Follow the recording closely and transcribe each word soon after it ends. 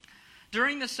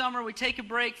During the summer, we take a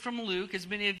break from Luke, as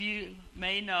many of you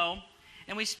may know,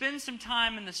 and we spend some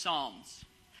time in the Psalms.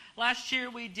 Last year,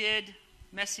 we did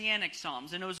Messianic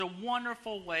Psalms, and it was a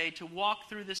wonderful way to walk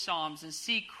through the Psalms and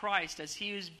see Christ as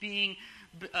He was being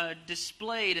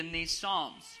displayed in these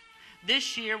Psalms.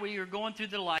 This year, we are going through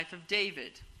the life of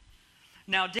David.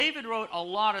 Now, David wrote a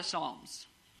lot of Psalms,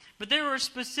 but there were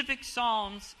specific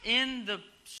Psalms in the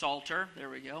Psalter,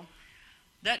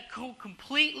 that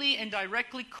completely and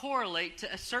directly correlate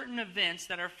to certain events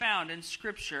that are found in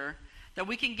Scripture, that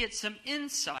we can get some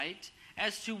insight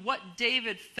as to what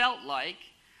David felt like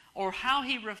or how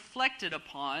he reflected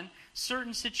upon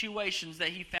certain situations that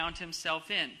he found himself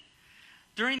in.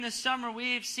 During the summer,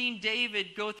 we have seen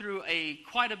David go through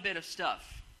quite a bit of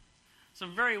stuff.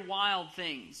 Some very wild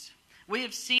things. We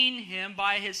have seen him,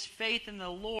 by his faith in the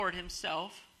Lord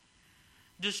Himself,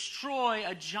 destroy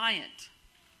a giant,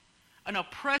 an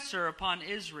oppressor upon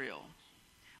Israel.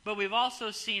 But we've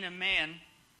also seen a man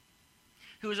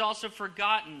who has also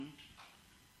forgotten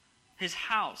his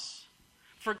house,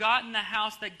 forgotten the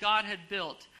house that God had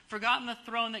built, forgotten the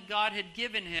throne that God had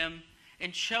given him,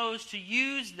 and chose to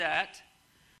use that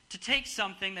to take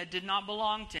something that did not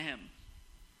belong to him.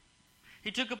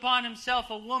 He took upon himself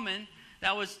a woman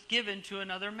that was given to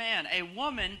another man. A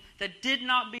woman that did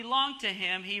not belong to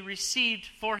him, he received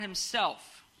for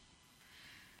himself.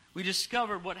 We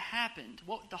discovered what happened,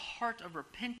 what the heart of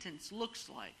repentance looks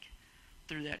like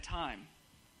through that time.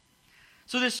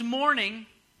 So this morning,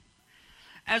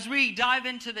 as we dive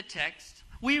into the text,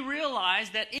 we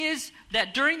realize that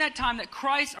during that time that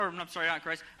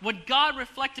when God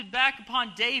reflected back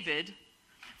upon David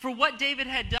for what David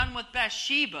had done with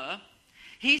Bathsheba,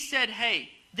 He said, hey,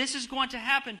 this is going to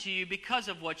happen to you because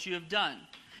of what you have done.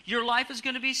 Your life is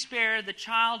going to be spared, the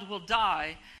child will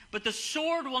die, but the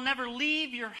sword will never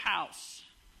leave your house.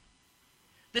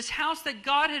 This house that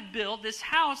God had built, this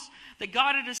house that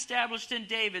God had established in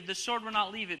David, the sword will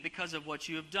not leave it because of what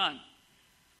you have done.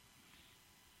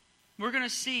 We're going to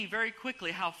see very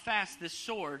quickly how fast this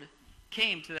sword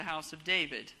came to the house of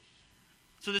David.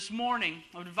 So this morning,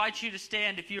 I would invite you to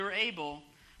stand, if you are able,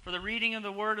 for the reading of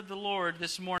the word of the Lord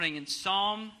this morning in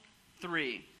Psalm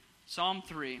 3. Psalm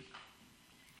 3.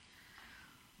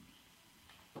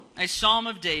 A psalm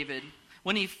of David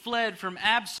when he fled from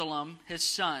Absalom, his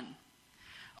son.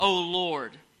 O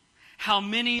Lord, how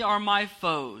many are my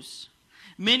foes?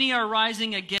 Many are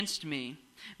rising against me.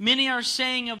 Many are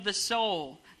saying of the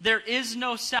soul, there is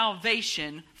no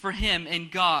salvation for him in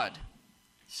God.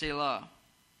 Selah.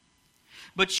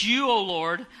 But you, O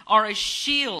Lord, are a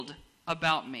shield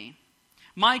about me,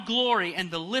 my glory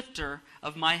and the lifter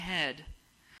of my head.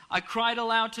 I cried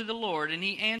aloud to the Lord, and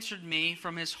He answered me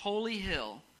from His holy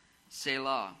hill.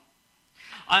 Selah.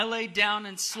 I lay down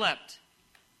and slept.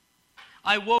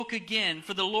 I woke again,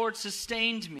 for the Lord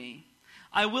sustained me.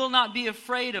 I will not be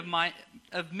afraid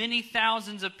of many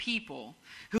thousands of people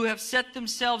who have set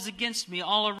themselves against me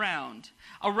all around.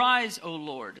 Arise, O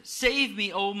Lord, save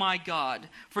me, O my God,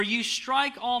 for you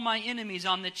strike all my enemies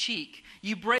on the cheek.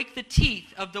 You break the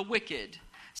teeth of the wicked.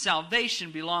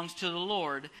 Salvation belongs to the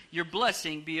Lord. Your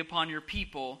blessing be upon your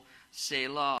people.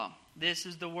 Selah. This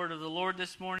is the word of the Lord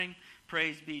this morning.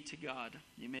 Praise be to God.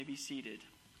 You may be seated.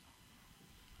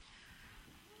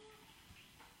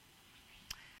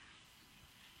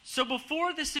 So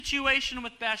before the situation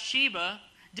with Bathsheba,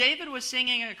 David was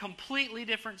singing a completely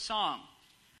different song.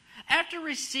 After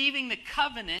receiving the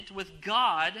covenant with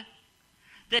God,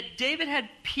 that David had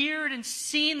peered and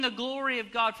seen the glory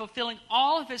of God fulfilling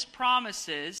all of His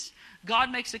promises,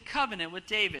 God makes a covenant with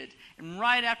David. And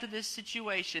right after this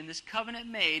situation, this covenant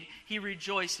made, he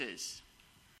rejoices.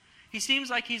 He seems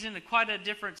like he's in quite a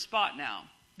different spot now.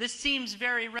 This seems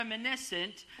very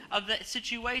reminiscent of the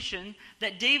situation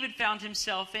that David found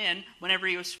himself in whenever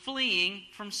he was fleeing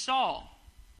from Saul.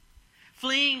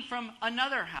 Fleeing from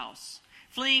another house.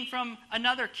 Fleeing from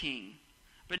another king.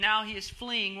 But now he is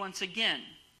fleeing once again.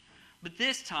 But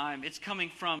this time it's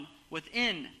coming from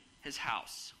within his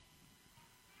house.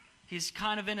 He's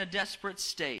kind of in a desperate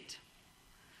state.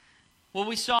 What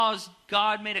we saw is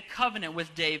God made a covenant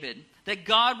with David. That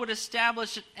God would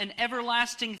establish an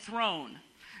everlasting throne.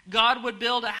 God would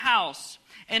build a house,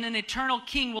 and an eternal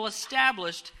king will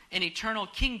establish an eternal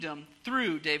kingdom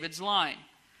through David's line.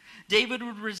 David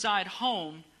would reside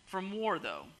home from war,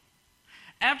 though.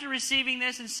 After receiving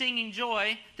this and singing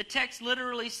joy, the text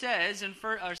literally says in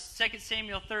 2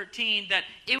 Samuel 13 that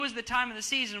it was the time of the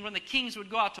season when the kings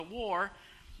would go out to war.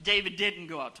 David didn't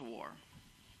go out to war.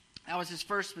 That was his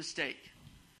first mistake.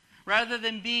 Rather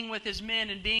than being with his men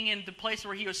and being in the place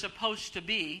where he was supposed to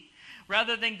be,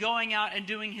 rather than going out and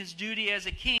doing his duty as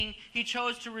a king, he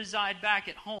chose to reside back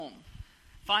at home.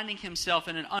 finding himself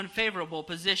in an unfavorable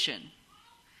position.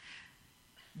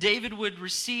 David would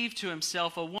receive to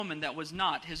himself a woman that was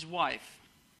not his wife.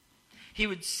 He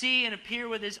would see and appear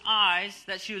with his eyes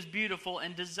that she was beautiful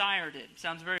and desired it.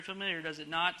 Sounds very familiar, does it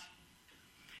not?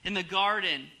 In the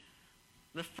garden,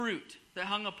 the fruit that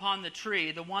hung upon the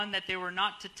tree, the one that they were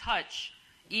not to touch,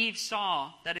 Eve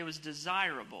saw that it was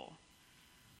desirable.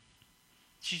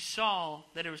 She saw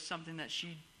that it was something that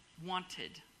she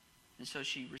wanted, and so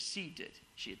she received it.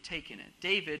 She had taken it.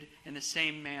 David, in the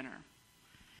same manner.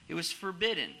 It was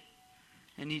forbidden,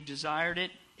 and he desired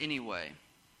it anyway.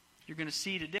 You're going to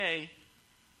see today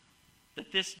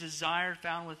that this desire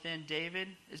found within David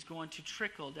is going to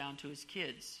trickle down to his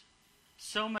kids.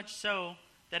 So much so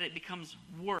that it becomes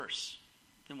worse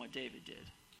than what David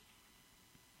did.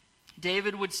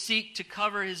 David would seek to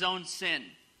cover his own sin.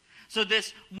 So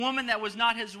this woman that was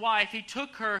not his wife, he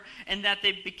took her and that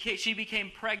she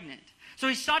became pregnant. So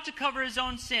he sought to cover his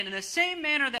own sin. In the same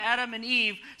manner that Adam and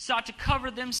Eve sought to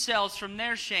cover themselves from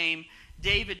their shame,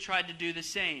 David tried to do the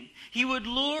same. He would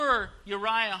lure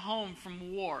Uriah home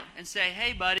from war and say,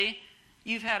 hey buddy,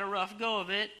 you've had a rough go of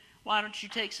it. Why don't you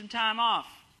take some time off?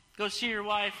 Go see your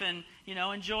wife and,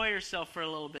 enjoy yourself for a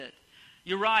little bit.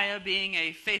 Uriah, being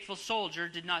a faithful soldier,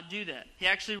 did not do that. He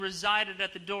actually resided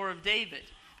at the door of David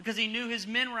because he knew his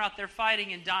men were out there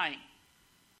fighting and dying.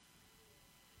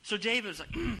 So David was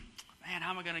like, man, how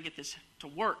am I going to get this to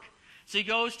work? So he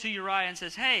goes to Uriah and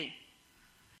says, hey,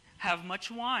 have much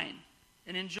wine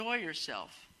and enjoy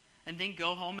yourself, and then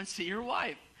go home and see your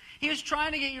wife. He was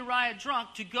trying to get Uriah drunk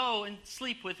to go and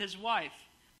sleep with his wife,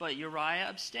 but Uriah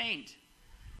abstained.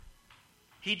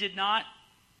 He did not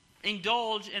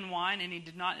indulge in wine, and he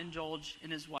did not indulge in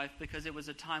his wife because it was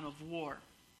a time of war.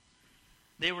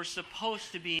 They were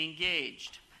supposed to be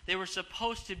engaged. They were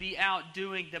supposed to be out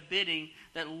doing the bidding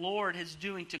that Lord is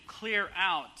doing to clear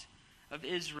out of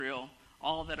Israel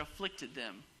all that afflicted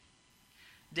them.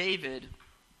 David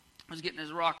was getting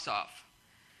his rocks off.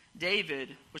 David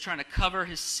was trying to cover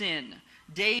his sin.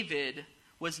 David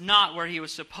was not where he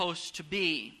was supposed to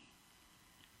be.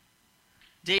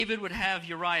 David would have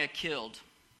Uriah killed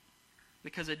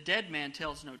because a dead man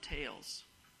tells no tales.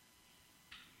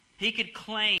 He could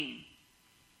claim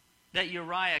that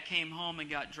Uriah came home and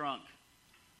got drunk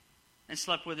and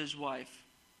slept with his wife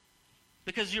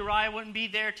because Uriah wouldn't be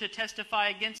there to testify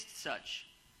against such.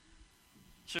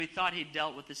 So he thought he'd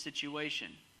dealt with the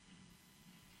situation.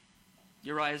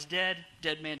 Uriah's dead.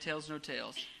 Dead man tells no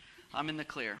tales. I'm in the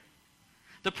clear.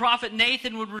 The prophet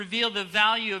Nathan would reveal the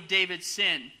value of David's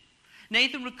sin.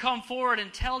 Nathan would come forward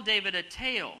and tell David a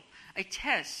tale, a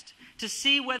test, to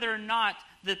see whether or not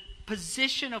the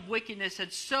position of wickedness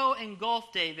had so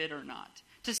engulfed David or not.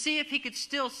 To see if he could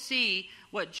still see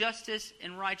what justice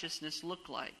and righteousness looked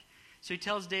like. So he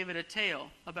tells David a tale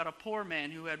about a poor man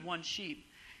who had one sheep.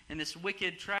 And this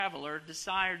wicked traveler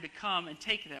desired to come and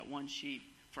take that one sheep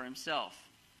for himself.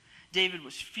 David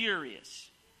was furious.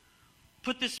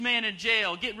 Put this man in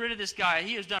jail. Get rid of this guy.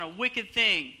 He has done a wicked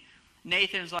thing.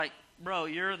 Nathan's like, bro,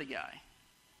 you're the guy.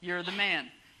 You're the man.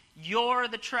 You're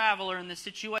the traveler in the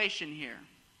situation here.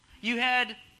 You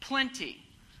had plenty.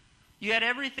 You had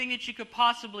everything that you could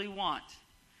possibly want.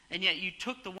 And yet you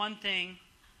took the one thing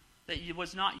that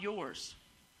was not yours.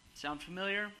 Sound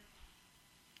familiar?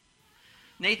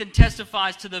 Nathan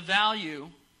testifies to the value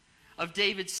of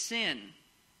David's sin.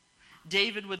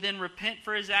 David would then repent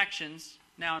for his actions.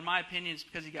 Now, in my opinion, it's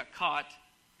because he got caught.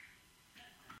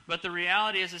 But the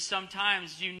reality is that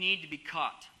sometimes you need to be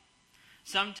caught.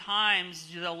 Sometimes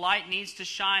the light needs to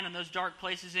shine on those dark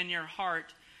places in your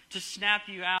heart to snap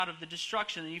you out of the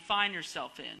destruction that you find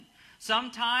yourself in.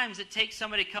 Sometimes it takes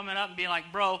somebody coming up and being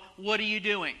like, bro, what are you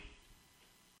doing?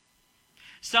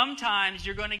 Sometimes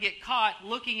you're going to get caught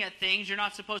looking at things you're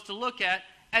not supposed to look at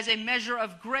as a measure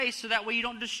of grace so that way you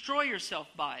don't destroy yourself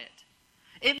by it.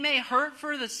 It may hurt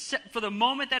for the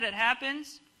moment that it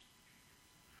happens,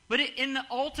 but in the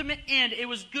ultimate end, it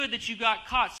was good that you got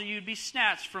caught so you'd be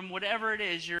snatched from whatever it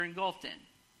is you're engulfed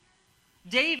in.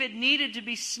 David needed to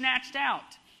be snatched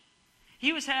out.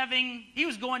 He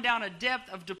was going down a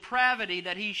depth of depravity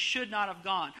that he should not have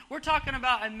gone. We're talking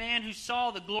about a man who saw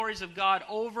the glories of God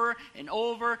over and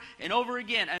over and over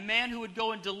again. A man who would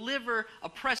go and deliver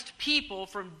oppressed people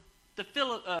from the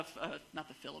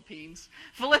Philippines.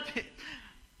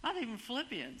 Not even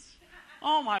Philippians.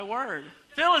 Oh my word.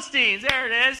 Philistines, there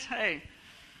it is. Hey.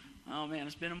 Oh man,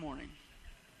 it's been a morning.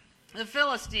 The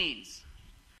Philistines.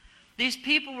 These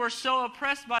people were so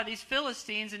oppressed by these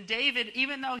Philistines, and David,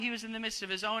 even though he was in the midst of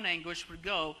his own anguish, would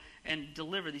go and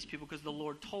deliver these people because the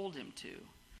Lord told him to.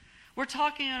 We're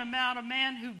talking about a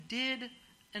man who did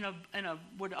and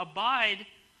would abide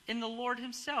in the Lord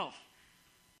himself.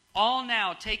 All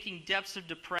now taking depths of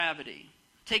depravity,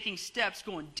 taking steps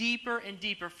going deeper and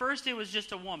deeper. First it was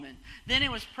just a woman. Then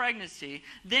it was pregnancy.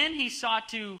 Then he sought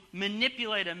to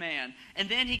manipulate a man. And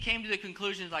then he came to the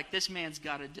conclusion like, this man's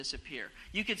got to disappear.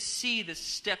 You could see the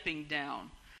stepping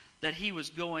down, that he was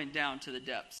going down to the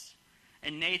depths.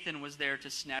 And Nathan was there to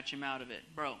snatch him out of it.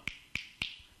 Bro,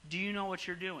 do you know what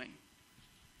you're doing?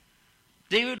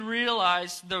 David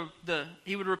realized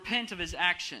he would repent of his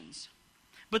actions.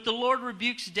 But the Lord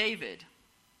rebukes David.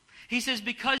 He says,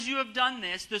 because you have done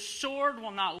this, the sword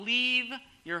will not leave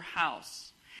your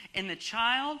house. And the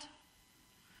child,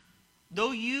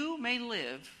 though you may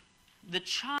live, the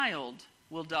child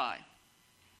will die.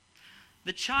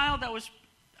 The child that was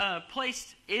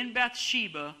placed in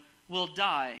Bathsheba will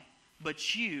die,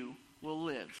 but you will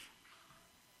live.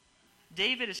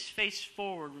 David is faced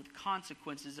forward with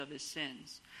consequences of his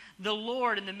sins. The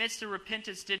Lord, in the midst of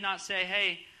repentance, did not say,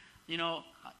 hey,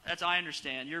 I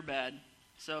understand, you're bad,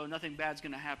 so nothing bad's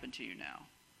going to happen to you now.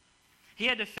 He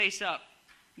had to face up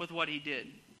with what he did.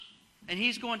 And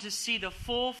he's going to see the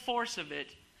full force of it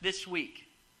this week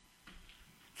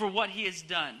for what he has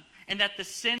done. And that the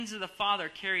sins of the father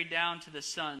carry down to the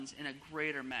sons in a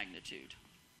greater magnitude.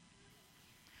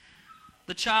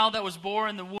 The child that was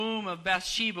born in the womb of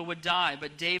Bathsheba would die,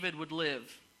 but David would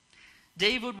live.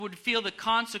 David would feel the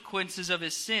consequences of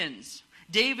his sins.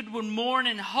 David would mourn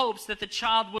in hopes that the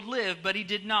child would live, but he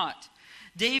did not.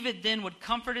 David then would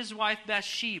comfort his wife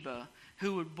Bathsheba,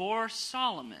 who would bore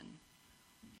Solomon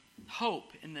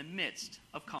hope in the midst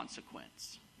of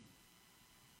consequence.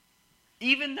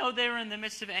 Even though they were in the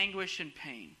midst of anguish and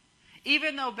pain,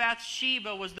 even though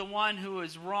Bathsheba was the one who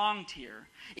was wronged here,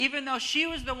 even though she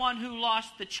was the one who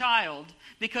lost the child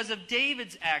because of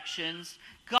David's actions,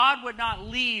 God would not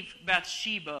leave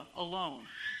Bathsheba alone.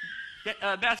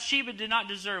 Bathsheba did not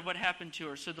deserve what happened to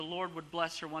her, so the Lord would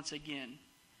bless her once again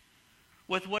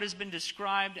with what has been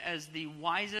described as the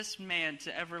wisest man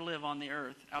to ever live on the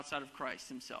earth outside of Christ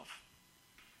himself.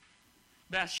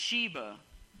 Bathsheba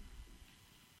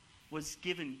was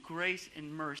given grace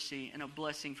and mercy and a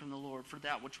blessing from the Lord for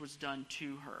that which was done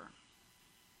to her.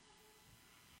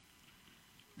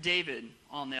 David,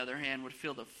 on the other hand, would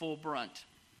feel the full brunt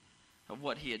of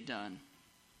what he had done.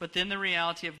 But then the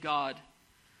reality of God,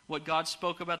 what God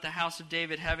spoke about the house of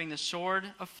David having the sword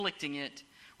afflicting it,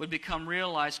 would become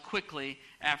realized quickly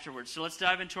afterwards. So let's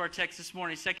dive into our text this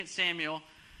morning, 2 Samuel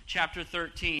chapter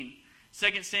 13.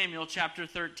 2 Samuel chapter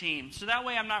 13. So that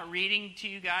way I'm not reading to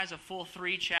you guys a full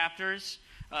 3 chapters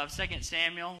of 2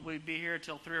 Samuel. We'd be here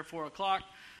till 3 or 4 o'clock.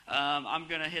 I'm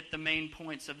going to hit the main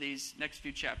points of these next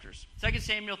few chapters. 2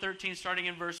 Samuel 13, starting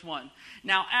in verse 1.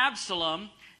 Now Absalom,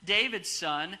 David's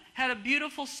son, had a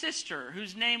beautiful sister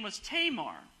whose name was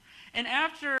Tamar. And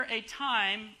after a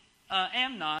time,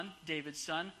 Amnon, David's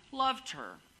son, loved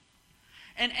her.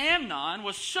 And Amnon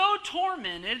was so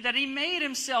tormented that he made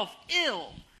himself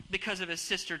ill because of his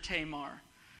sister Tamar.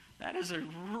 That is a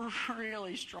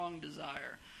really strong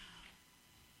desire.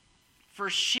 For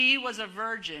she was a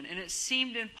virgin, and it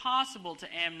seemed impossible to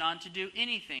Amnon to do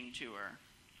anything to her.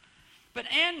 But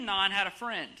Amnon had a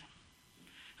friend,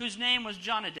 whose name was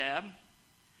Jonadab,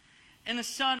 and the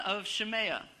son of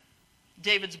Shemaiah,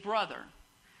 David's brother.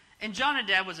 And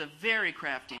Jonadab was a very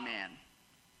crafty man.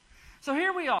 So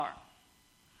here we are.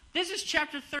 This is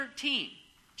chapter 13.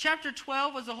 Chapter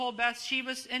 12 was the whole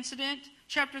Bathsheba incident.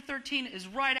 Chapter 13 is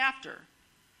right after.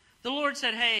 The Lord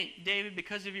said, hey, David,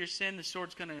 because of your sin, the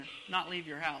sword's going to not leave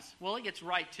your house. Well, it gets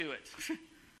right to it.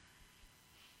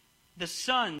 The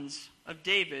sons of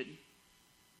David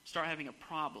start having a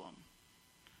problem.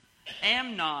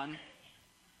 Amnon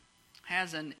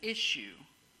has an issue.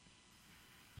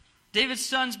 David's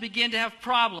sons begin to have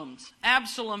problems.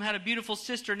 Absalom had a beautiful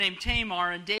sister named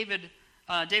Tamar, and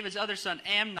David's other son,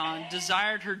 Amnon,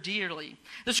 desired her dearly.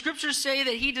 The scriptures say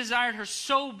that he desired her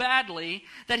so badly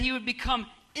that he would become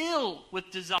ill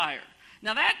with desire.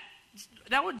 Now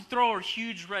that would throw a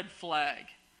huge red flag.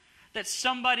 That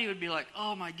somebody would be like,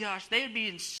 oh my gosh, they would be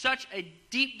in such a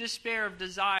deep despair of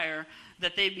desire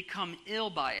that they become ill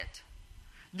by it.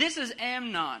 This is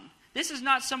Amnon. This is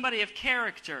not somebody of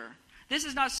character. This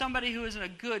is not somebody who is in a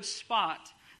good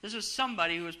spot. This is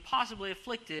somebody who is possibly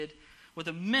afflicted with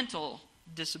a mental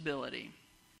disability.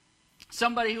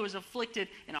 Somebody who was afflicted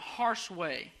in a harsh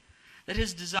way, that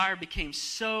his desire became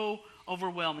so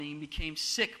overwhelming, he became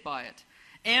sick by it.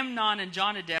 Amnon and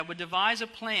Jonadab would devise a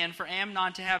plan for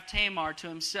Amnon to have Tamar to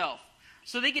himself.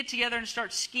 So they get together and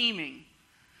start scheming.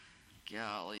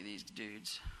 Golly, these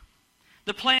dudes.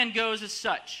 The plan goes as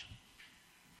such.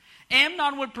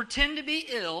 Amnon would pretend to be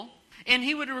ill And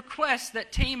he would request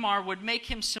that Tamar would make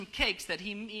him some cakes that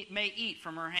he may eat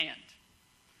from her hand.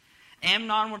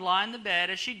 Amnon would lie in the bed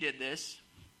as she did this.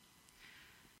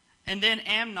 And then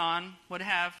Amnon would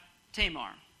have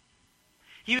Tamar.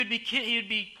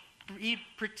 He'd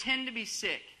pretend to be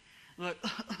sick. Like,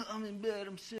 I'm in bed,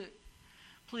 I'm sick.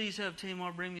 Please have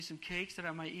Tamar bring me some cakes that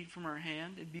I might eat from her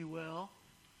hand. It'd be well.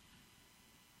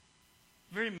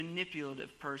 Very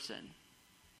manipulative person.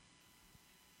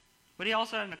 But he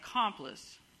also had an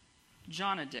accomplice,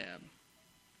 Jonadab.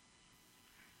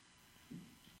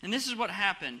 And this is what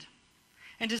happened.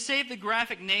 And to save the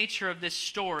graphic nature of this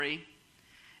story,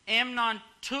 Amnon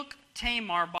took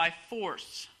Tamar by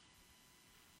force.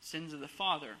 Sins of the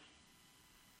father.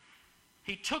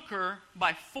 He took her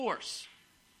by force.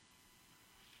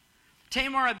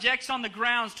 Tamar objects on the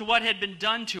grounds to what had been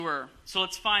done to her. So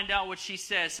let's find out what she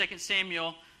says. 2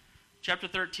 Samuel chapter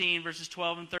 13, verses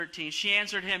 12 and 13. She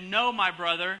answered him, "No, my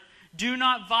brother, do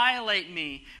not violate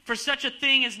me, for such a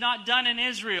thing is not done in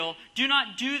Israel. Do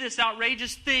not do this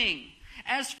outrageous thing.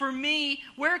 As for me,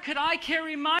 where could I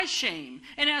carry my shame?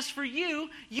 And as for you,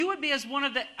 you would be as one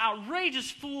of the outrageous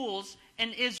fools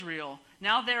in Israel.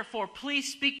 Now therefore,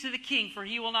 please speak to the king, for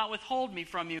he will not withhold me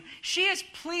from you." She is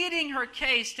pleading her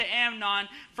case to Amnon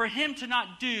for him to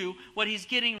not do what he's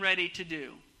getting ready to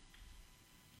do.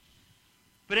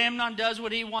 But Amnon does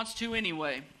what he wants to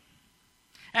anyway.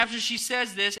 After she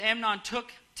says this, Amnon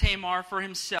took Tamar for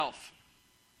himself.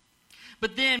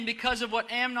 But then, because of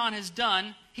what Amnon has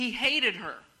done, he hated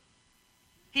her.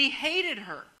 He hated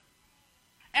her.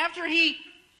 After he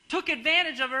took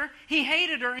advantage of her, he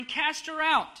hated her and cast her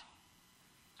out.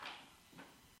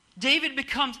 David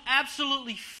becomes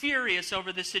absolutely furious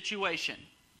over this situation.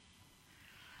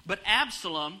 But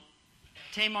Absalom,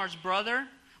 Tamar's brother,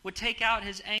 would take out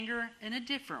his anger in a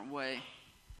different way.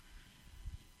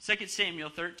 2 Samuel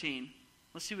 13.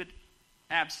 Let's see what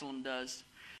Absalom does.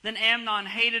 Then Amnon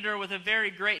hated her with a very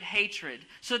great hatred,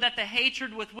 so that the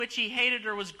hatred with which he hated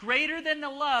her was greater than the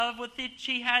love with which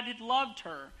he had loved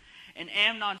her. And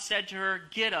Amnon said to her,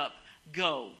 "Get up,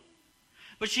 go."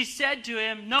 But she said to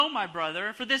him, "No, my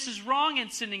brother, for this is wrong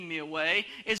in sending me away,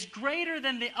 is greater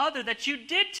than the other that you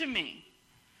did to me."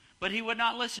 But he would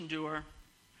not listen to her.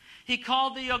 He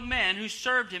called the young men who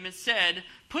served him and said,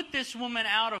 "Put this woman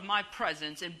out of my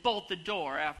presence and bolt the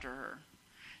door after her."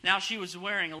 Now she was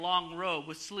wearing a long robe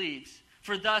with sleeves,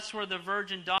 for thus were the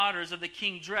virgin daughters of the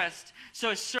king dressed. So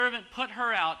his servant put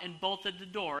her out and bolted the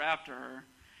door after her.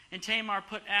 And Tamar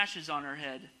put ashes on her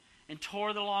head and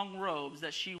tore the long robes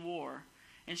that she wore.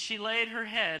 And she laid her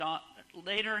hand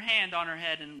on her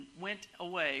head and went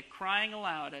away, crying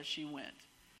aloud as she went.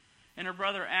 And her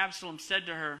brother Absalom said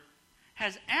to her,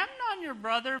 "Has Amnon your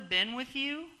brother been with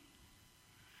you?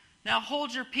 Now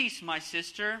hold your peace, my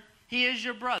sister. He is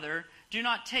your brother. Do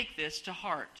not take this to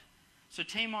heart." So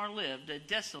Tamar lived, a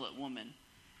desolate woman,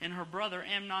 in her brother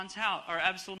Amnon's house, or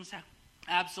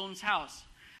Absalom's house.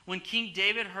 When King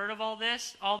David heard of all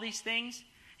these things,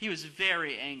 he was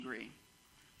very angry.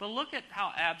 But look at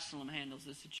how Absalom handles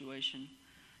this situation.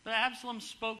 But Absalom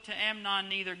spoke to Amnon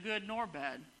neither good nor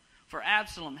bad, for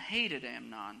Absalom hated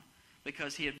Amnon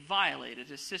because he had violated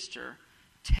his sister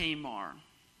Tamar.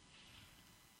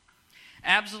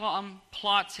 Absalom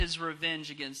plots his revenge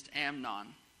against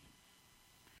Amnon,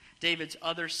 David's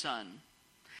other son.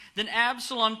 Then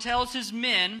Absalom tells his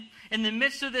men, in the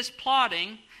midst of this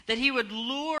plotting, that he would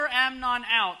lure Amnon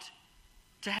out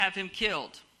to have him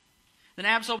killed. Then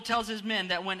Absalom tells his men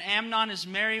that when Amnon is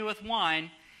merry with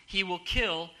wine, he will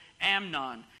kill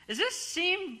Amnon. Does this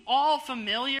seem all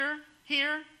familiar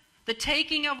here? The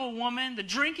taking of a woman, the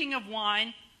drinking of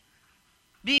wine,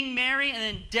 being merry, and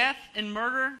then death and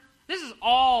murder. This is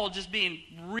all just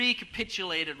being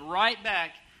recapitulated right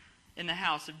back in the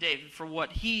house of David for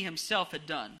what he himself had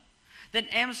done. Then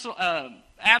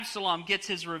Absalom gets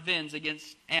his revenge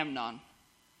against Amnon.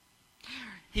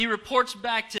 He reports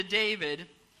back to David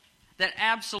that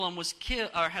Absalom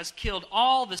has killed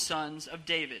all the sons of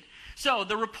David. So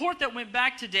the report that went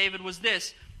back to David was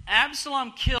this: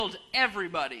 Absalom killed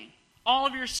everybody. All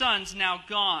of your sons now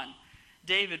gone.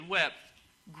 David wept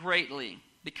greatly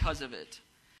because of it.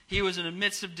 He was in the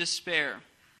midst of despair.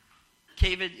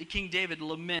 King David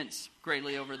laments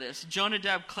greatly over this.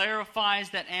 Jonadab clarifies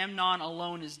that Amnon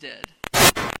alone is dead.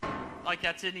 Like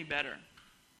that's any better.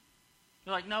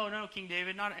 They're like, no, King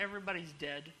David, not everybody's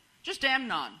dead. Just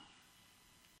Amnon.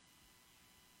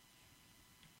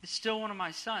 It's still one of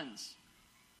my sons.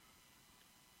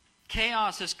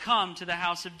 Chaos has come to the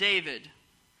house of David.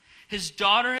 His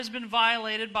daughter has been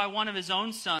violated by one of his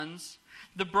own sons.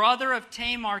 The brother of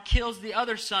Tamar kills the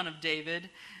other son of David.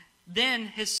 Then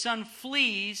his son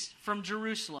flees from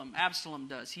Jerusalem. Absalom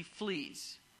does. He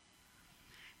flees.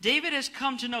 David has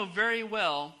come to know very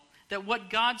well that what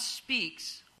God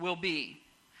speaks will be.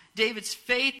 David's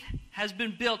faith has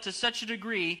been built to such a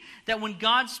degree that when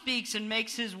God speaks and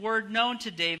makes his word known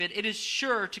to David, it is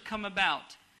sure to come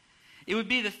about. It would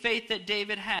be the faith that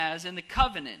David has and the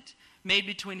covenant made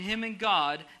between him and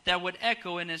God that would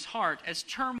echo in his heart as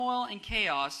turmoil and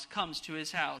chaos comes to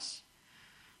his house.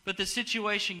 But the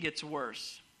situation gets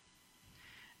worse.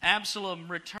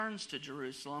 Absalom returns to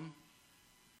Jerusalem,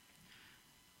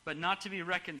 but not to be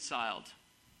reconciled,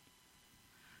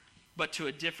 but to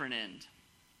a different end.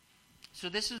 So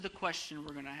this is the question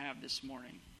we're going to have this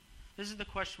morning.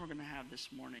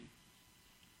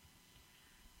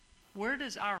 Where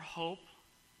does our hope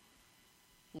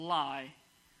lie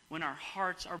when our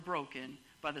hearts are broken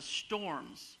by the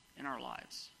storms in our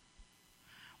lives?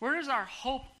 Where does our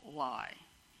hope lie?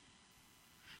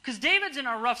 Because David's in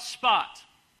a rough spot.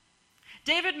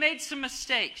 David made some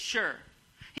mistakes, sure.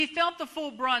 He felt the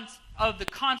full brunt of the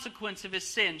consequence of his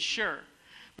sin, sure.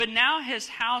 But now his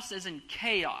house is in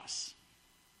chaos.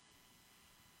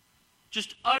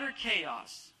 Just utter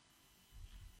chaos.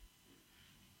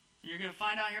 You're going to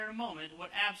find out here in a moment what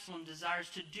Absalom desires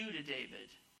to do to David.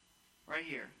 Right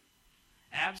here.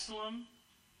 Absalom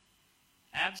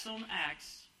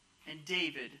acts, and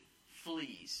David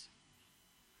flees.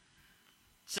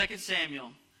 2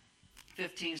 Samuel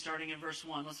 15, starting in verse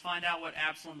 1. Let's find out what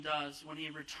Absalom does when he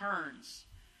returns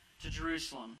to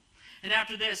Jerusalem. And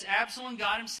after this, Absalom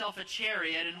got himself a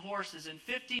chariot and horses and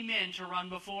 50 men to run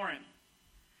before him.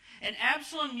 And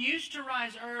Absalom used to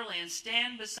rise early and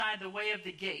stand beside the way of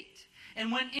the gate.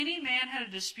 And when any man had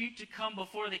a dispute to come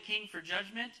before the king for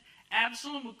judgment,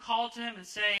 Absalom would call to him and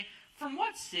say, "From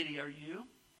what city are you?"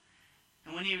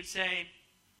 And when he would say,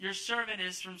 "Your servant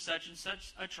is from such and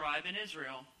such a tribe in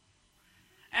Israel,"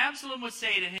 Absalom would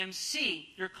say to him,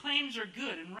 "See, your claims are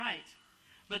good and right,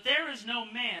 but there is no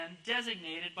man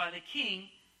designated by the king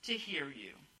to hear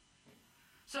you."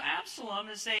 So Absalom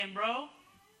is saying, bro,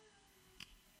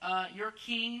 your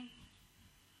king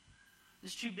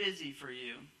is too busy for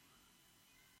you.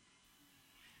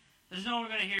 There's no one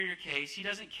going to hear your case. He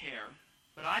doesn't care,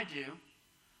 but I do.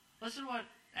 Listen to what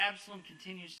Absalom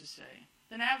continues to say.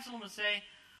 Then Absalom would say,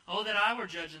 "Oh, that I were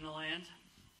judge in the land.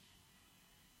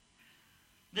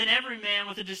 Then every man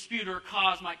with a dispute or a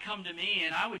cause might come to me,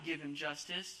 and I would give him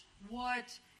justice."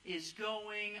 What is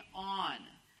going on?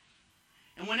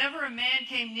 And whenever a man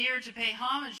came near to pay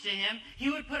homage to him, he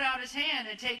would put out his hand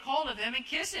and take hold of him and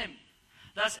kiss him.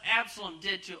 Thus Absalom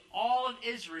did to all of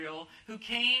Israel who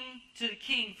came to the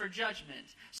king for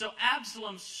judgment. So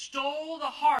Absalom stole the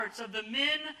hearts of the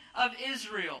men of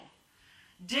Israel.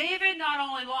 David not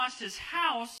only lost his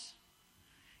house,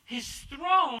 his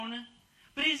throne,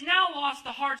 but he's now lost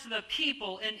the hearts of the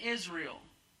people in Israel.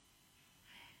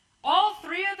 All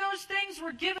three of those things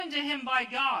were given to him by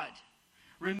God.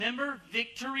 Remember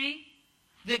victory?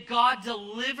 That God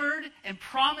delivered and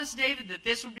promised David that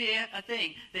this would be a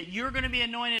thing. That you're going to be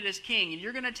anointed as king and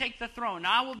you're going to take the throne. And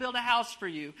I will build a house for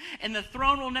you. And the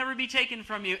throne will never be taken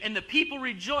from you. And the people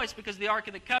rejoiced because the Ark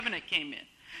of the Covenant came in.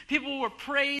 People were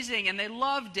praising and they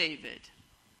loved David.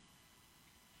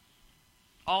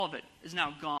 All of it is now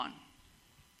gone.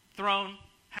 Throne,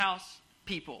 house,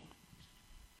 people.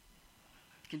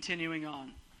 Continuing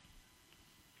on.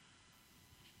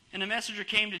 And a messenger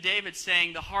came to David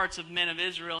saying, "The hearts of men of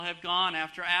Israel have gone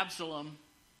after Absalom."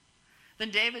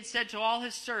 Then David said to all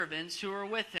his servants who were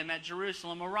with him at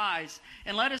Jerusalem, "Arise,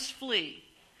 and let us flee,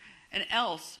 and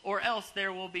else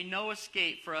there will be no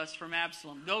escape for us from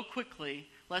Absalom. Go quickly,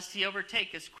 lest he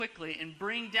overtake us quickly and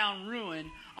bring down ruin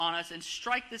on us and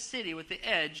strike the city with the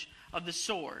edge of the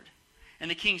sword." And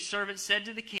the king's servant said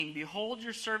to the king, "Behold,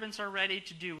 your servants are ready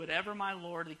to do whatever my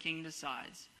lord the king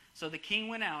decides." So the king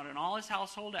went out and all his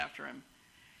household after him.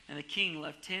 And the king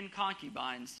left 10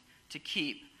 concubines to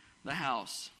keep the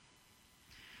house.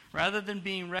 Rather than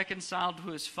being reconciled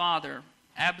to his father,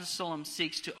 Absalom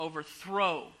seeks to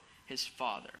overthrow his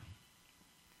father.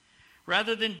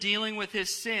 Rather than dealing with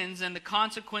his sins and the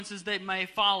consequences that may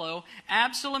follow,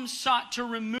 Absalom sought to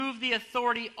remove the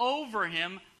authority over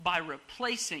him by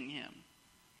replacing him.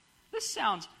 This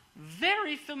sounds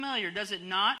very familiar, does it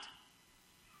not?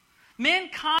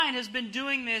 Mankind has been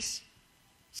doing this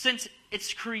since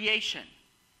its creation.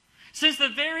 Since the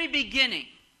very beginning.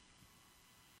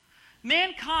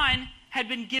 Mankind had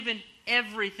been given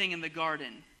everything in the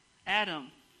garden.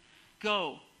 Adam,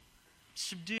 go,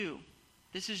 subdue.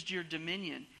 This is your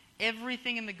dominion.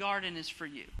 Everything in the garden is for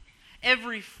you.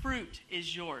 Every fruit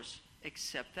is yours,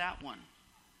 except that one.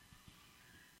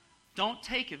 Don't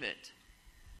take of it.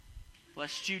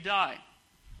 lest you die.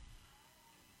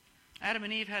 Adam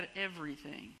and Eve had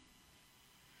everything.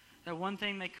 That one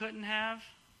thing they couldn't have,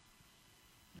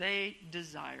 they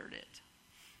desired it.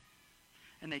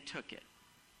 And they took it.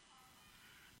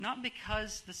 Not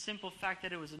because the simple fact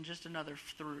that it was just another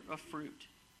fruit.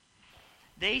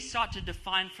 They sought to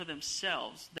define for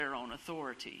themselves their own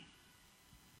authority.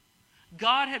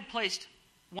 God had placed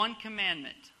one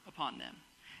commandment upon them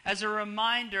as a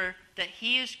reminder that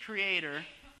He is Creator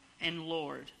and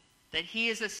Lord, that He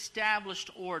has established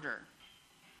order.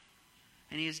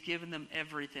 And He has given them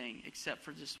everything except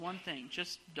for just one thing.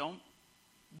 Just don't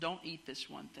eat this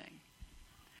one thing.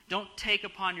 Don't take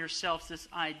upon yourselves this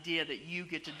idea that you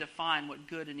get to define what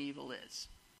good and evil is.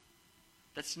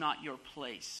 That's not your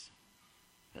place.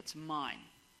 That's mine.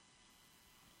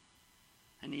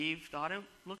 And Eve thought it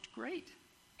looked great.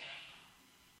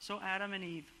 So Adam and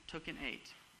Eve took and ate.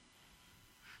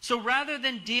 So rather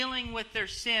than dealing with their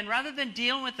sin, rather than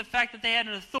dealing with the fact that they had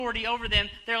an authority over them,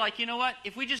 they're like, you know what?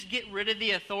 If we just get rid of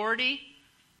the authority,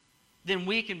 then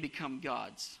we can become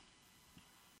gods.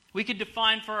 We could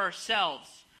define for ourselves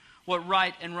what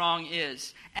right and wrong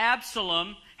is.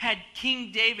 Absalom had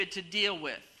King David to deal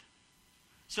with.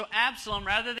 So Absalom,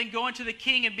 rather than going to the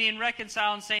king and being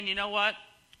reconciled and saying, you know what?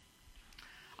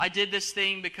 I did this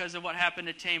thing because of what happened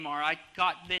to Tamar. I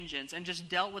got vengeance and just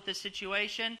dealt with the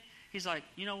situation. He's like,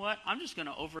 you know what? I'm just going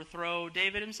to overthrow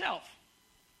David himself.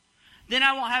 Then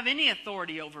I won't have any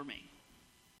authority over me.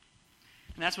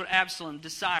 And that's what Absalom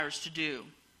desires to do.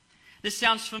 This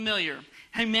sounds familiar.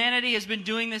 Humanity has been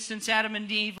doing this since Adam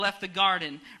and Eve left the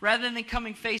garden. Rather than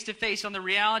coming face to face on the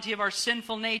reality of our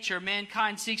sinful nature,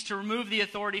 mankind seeks to remove the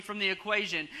authority from the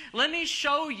equation. Let me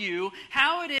show you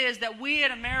how it is that we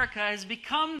in America has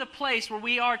become the place where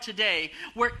we are today,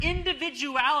 where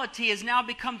individuality has now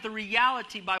become the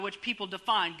reality by which people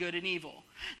define good and evil.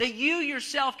 That you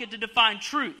yourself get to define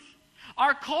truth.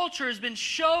 Our culture has been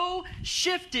so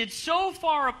shifted, so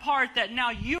far apart that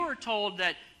now you are told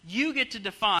that you get to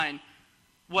define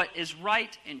what is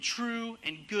right and true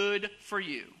and good for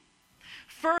you.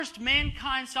 First,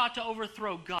 mankind sought to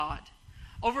overthrow God,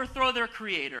 overthrow their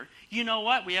Creator. You know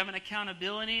what? We have an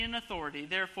accountability and authority.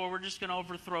 Therefore, we're just going to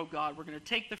overthrow God. We're going to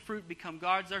take the fruit, become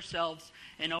gods ourselves,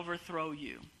 and overthrow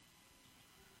you.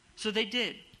 So they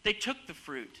did. They took the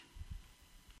fruit.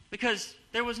 Because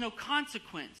there was no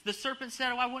consequence. The serpent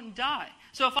said, oh, I wouldn't die.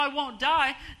 So if I won't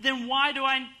die, then why do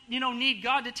I need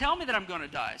God to tell me that I'm going to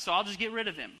die? So I'll just get rid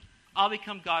of Him. I'll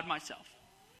become God myself.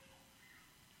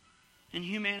 And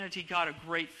humanity got a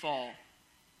great fall.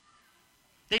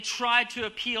 They tried to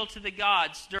appeal to the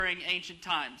gods during ancient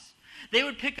times. They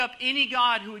would pick up any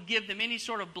god who would give them any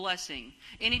sort of blessing,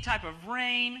 any type of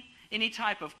rain, any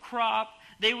type of crop.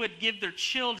 They would give their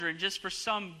children just for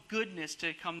some goodness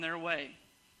to come their way.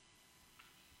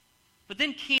 But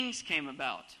then kings came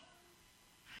about.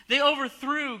 They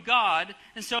overthrew God,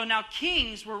 and so now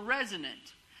kings were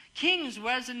resonant. Kings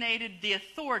resonated the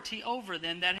authority over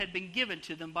them that had been given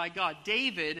to them by God.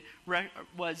 David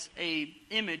was an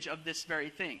image of this very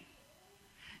thing.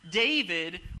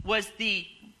 David was the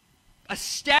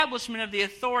establishment of the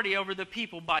authority over the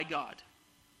people by God.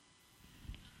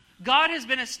 God has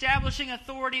been establishing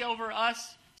authority over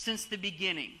us since the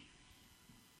beginning.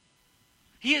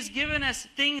 He has given us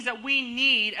things that we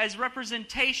need as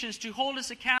representations to hold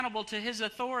us accountable to His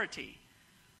authority.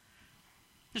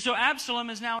 And so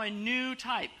Absalom is now a new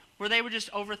type where they would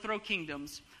just overthrow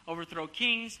kingdoms, overthrow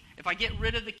kings. If I get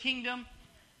rid of the kingdom,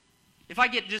 if I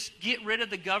just get rid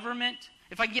of the government,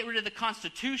 if I get rid of the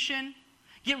Constitution,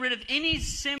 get rid of any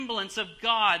semblance of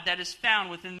God that is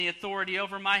found within the authority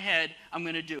over my head, I'm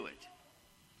going to do it.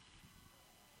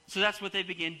 So that's what they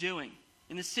began doing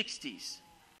in the 60s.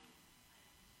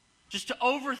 Just to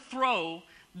overthrow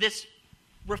this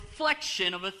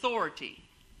reflection of authority.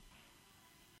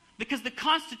 Because the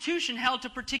Constitution held to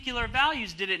particular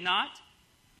values, did it not?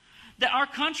 That our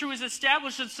country was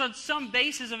established on some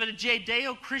basis of a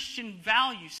Judeo-Christian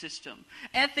value system.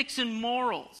 Ethics and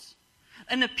morals.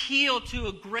 An appeal to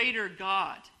a greater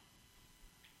God.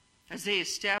 As they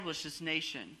established this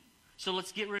nation. So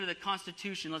let's get rid of the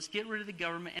Constitution. Let's get rid of the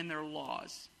government and their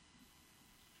laws.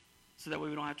 So that way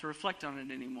we don't have to reflect on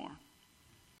it anymore.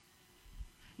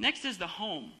 Next is the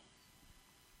home.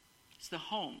 It's the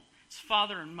home. It's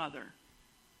father and mother.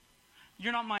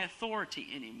 You're not my authority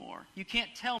anymore. You can't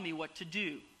tell me what to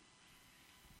do.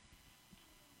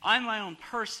 I'm my own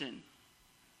person.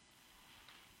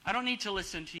 I don't need to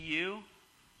listen to you.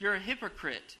 You're a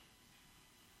hypocrite.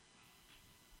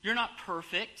 You're not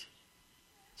perfect.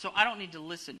 So I don't need to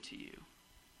listen to you.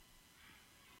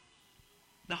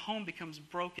 The home becomes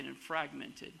broken and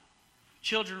fragmented.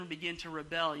 Children will begin to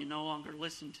rebel. You no longer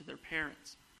listen to their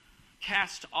parents.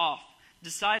 Cast off,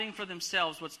 deciding for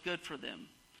themselves what's good for them.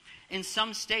 In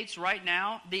some states right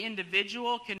now, the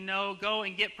individual can go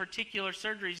and get particular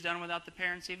surgeries done without the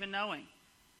parents even knowing.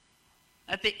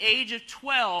 At the age of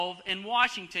 12 in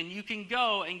Washington, you can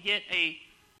go and get a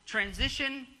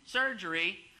transition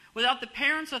surgery without the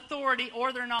parents' authority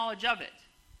or their knowledge of it.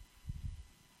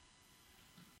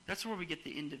 That's where we get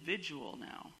the individual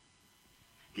now.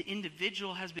 The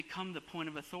individual has become the point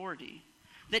of authority.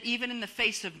 That even in the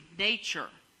face of nature,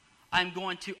 I'm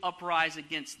going to uprise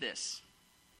against this.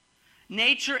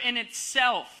 Nature in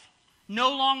itself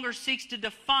no longer seeks to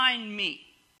define me.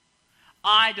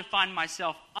 I define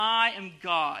myself. I am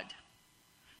God.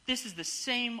 This is the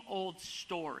same old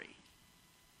story.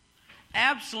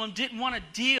 Absalom didn't want to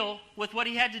deal with what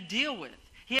he had to deal with.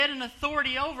 He had an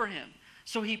authority over him.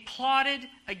 So he plotted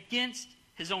against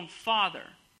his own father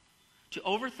to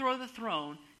overthrow the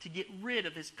throne, to get rid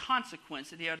of his consequence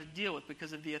that he had to deal with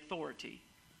because of the authority.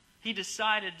 He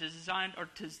decided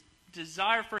to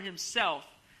desire for himself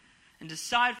and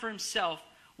decide for himself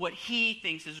what he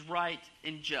thinks is right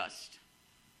and just.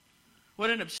 What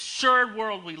an absurd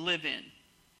world we live in.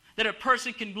 That a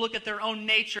person can look at their own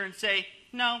nature and say,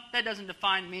 no, that doesn't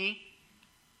define me.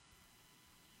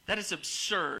 That is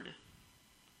absurd.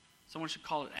 Someone should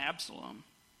call it Absalom.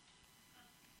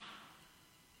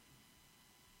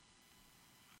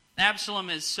 Absalom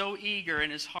is so eager in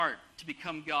his heart to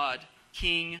become God,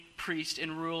 king, priest,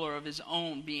 and ruler of his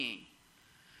own being.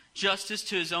 Justice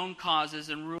to his own causes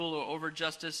and ruler over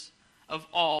justice of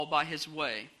all by his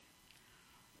way.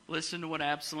 Listen to what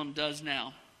Absalom does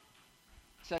now.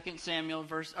 2 Samuel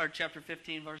chapter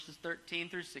 15, verses 13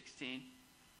 through 16.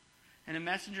 And a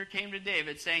messenger came to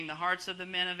David, saying, the hearts of the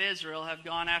men of Israel have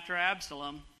gone after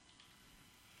Absalom.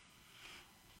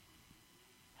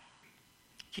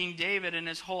 King David and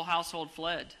his whole household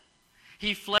fled.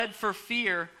 He fled for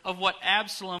fear of what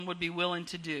Absalom would be willing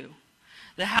to do.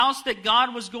 The house that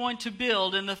God was going to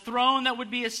build and the throne that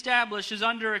would be established is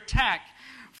under attack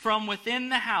from within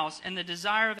the house, and the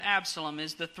desire of Absalom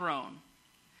is the throne.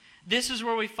 This is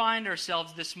where we find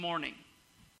ourselves this morning.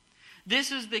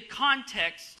 This is the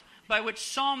context by which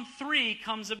Psalm 3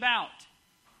 comes about.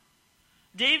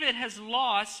 David has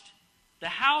lost the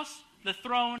house, the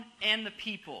throne, and the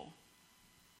people.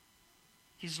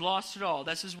 He's lost it all.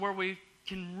 This is where we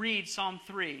can read Psalm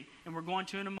 3, and we're going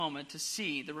to in a moment to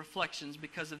see the reflections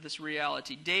because of this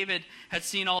reality. David had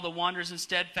seen all the wonders and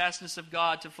steadfastness of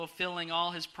God to fulfilling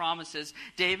all his promises.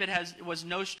 David was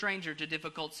no stranger to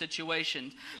difficult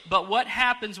situations. But what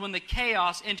happens when the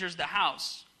chaos enters the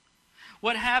house?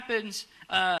 What happens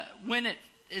when it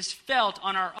is felt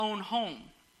on our own home?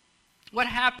 What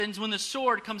happens when the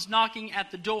sword comes knocking at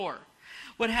the door?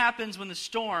 What happens when the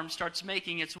storm starts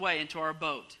making its way into our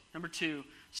boat? Number 2,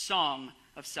 song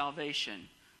of salvation.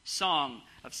 Song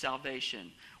of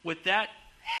salvation. With that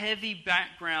heavy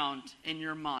background in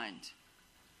your mind,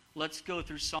 let's go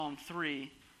through Psalm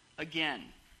 3 again.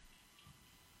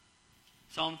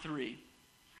 Psalm 3.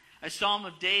 A psalm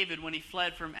of David when he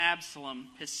fled from Absalom,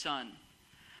 his son.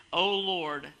 O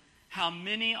Lord, how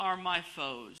many are my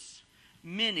foes?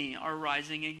 Many are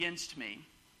rising against me.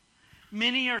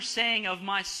 Many are saying of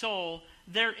my soul,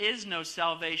 there is no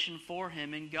salvation for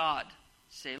him in God.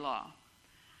 Selah.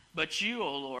 But you,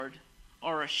 O Lord,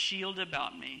 are a shield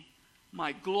about me,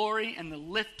 my glory and the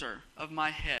lifter of my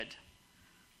head.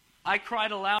 I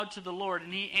cried aloud to the Lord,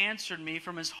 and he answered me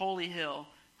from his holy hill.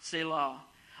 Selah.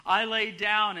 I lay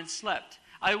down and slept.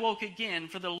 I woke again,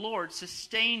 for the Lord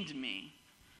sustained me.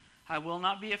 I will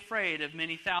not be afraid of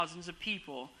many thousands of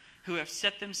people who have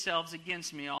set themselves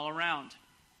against me all around.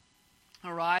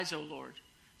 Arise, O Lord,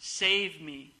 save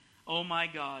me, O my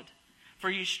God. For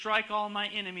you strike all my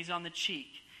enemies on the cheek.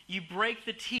 You break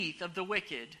the teeth of the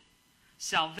wicked.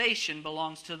 Salvation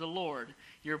belongs to the Lord.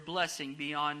 Your blessing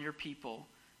be on your people.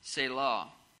 Selah.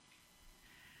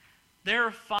 There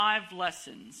are 5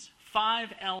 lessons, 5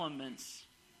 elements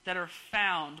that are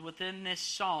found within this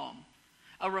psalm.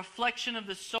 A reflection of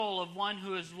the soul of one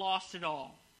who has lost it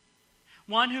all.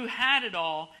 One who had it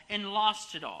all and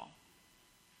lost it all.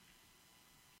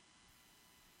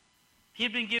 He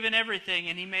had been given everything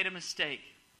and he made a mistake.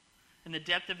 And the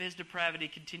depth of his depravity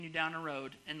continued down a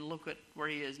road, and look at where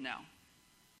he is now.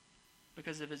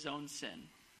 Because of his own sin.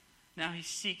 Now he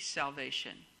seeks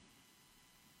salvation.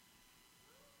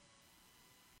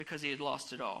 Because he had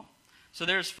lost it all. So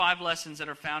there's 5 lessons that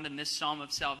are found in this psalm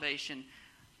of salvation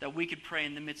that we could pray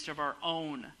in the midst of our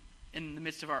own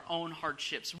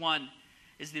hardships. 1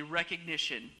 is the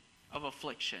recognition of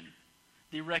affliction.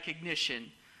 The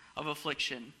recognition of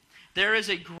affliction. There is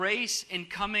a grace in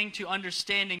coming to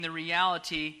understanding the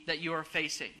reality that you are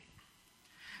facing.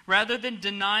 Rather than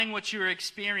denying what you are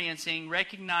experiencing,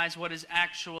 recognize what is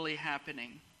actually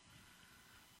happening.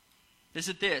 Is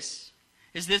it this?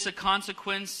 Is this a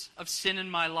consequence of sin in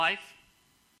my life?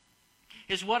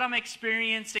 Is what I'm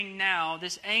experiencing now,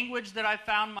 this anguish that I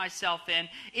found myself in,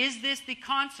 is this the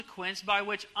consequence by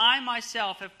which I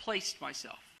myself have placed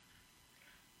myself?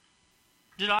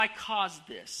 Did I cause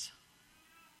this?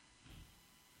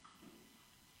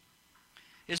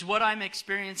 Is what I'm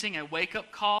experiencing a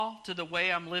wake-up call to the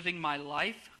way I'm living my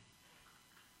life?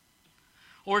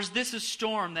 Or is this a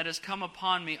storm that has come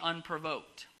upon me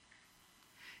unprovoked?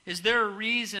 Is there a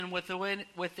reason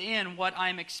within what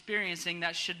I'm experiencing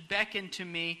that should beckon to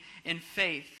me in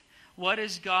faith? What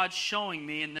is God showing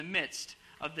me in the midst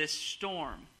of this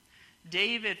storm?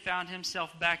 David found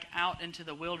himself back out into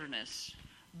the wilderness,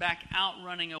 back out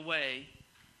running away,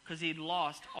 because he'd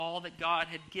lost all that God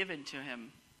had given to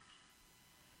him.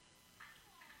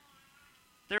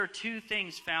 There are two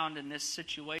things found in this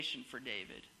situation for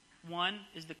David. One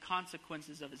is the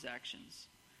consequences of his actions.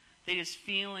 That he is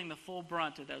feeling the full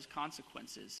brunt of those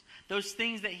consequences. Those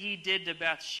things that he did to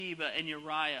Bathsheba and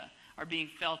Uriah are being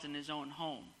felt in his own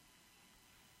home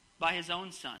by his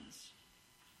own sons.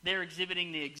 They're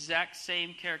exhibiting the exact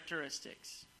same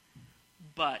characteristics.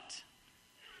 But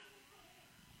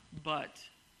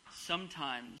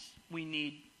sometimes we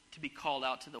need to be called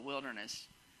out to the wilderness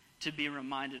to be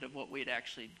reminded of what we had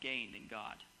actually gained in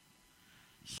God.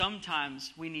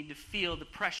 Sometimes we need to feel the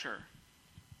pressure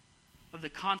of the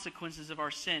consequences of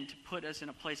our sin to put us in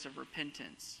a place of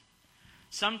repentance.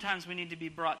 Sometimes we need to be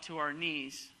brought to our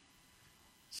knees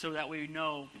so that we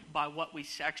know by what we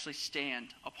actually stand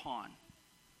upon.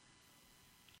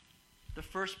 The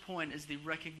first point is the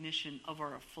recognition of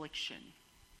our affliction.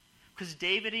 Because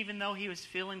David, even though he was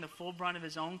feeling the full brunt of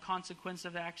his own consequence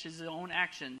of actions, his own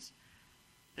actions,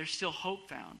 there's still hope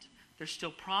found. There's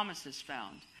still promises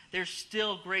found. There's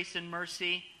still grace and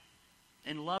mercy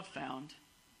and love found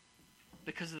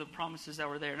because of the promises that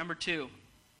were there. Number two,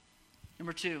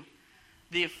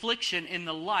 the affliction in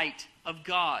the light of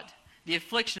God. The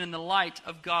affliction in the light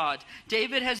of God.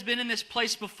 David has been in this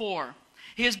place before.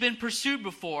 He has been pursued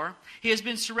before. He has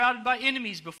been surrounded by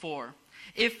enemies before.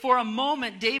 If for a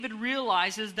moment David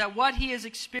realizes that what he is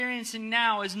experiencing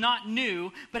now is not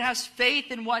new, but has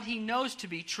faith in what he knows to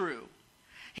be true.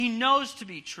 He knows to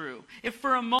be true. If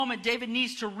for a moment David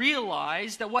needs to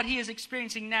realize that what he is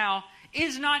experiencing now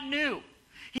is not new.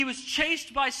 He was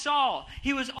chased by Saul.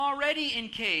 He was already in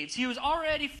caves. He was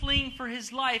already fleeing for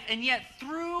his life. And yet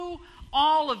through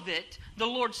all of it, the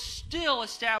Lord still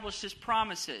established his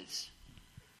promises.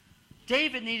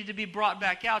 David needed to be brought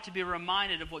back out to be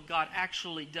reminded of what God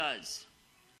actually does.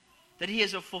 That he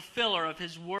is a fulfiller of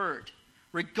his word,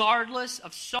 regardless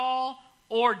of Saul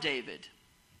or David.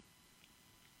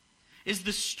 Is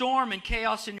the storm and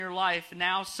chaos in your life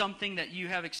now something that you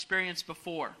have experienced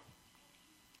before?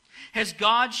 Has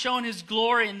God shown his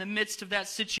glory in the midst of that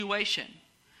situation?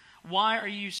 Why are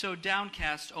you so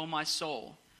downcast, O my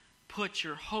soul? Put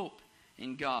your hope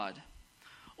in God.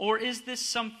 Or is this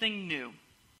something new?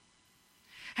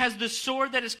 Has the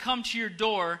sword that has come to your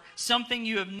door something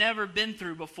you have never been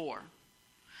through before?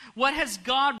 What has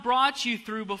God brought you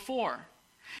through before?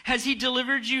 Has he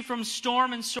delivered you from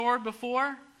storm and sword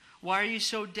before? Why are you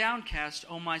so downcast,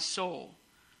 O my soul?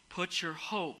 Put your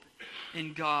hope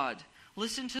in God.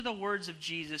 Listen to the words of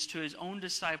Jesus to his own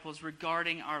disciples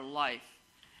regarding our life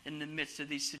in the midst of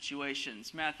these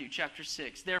situations. Matthew chapter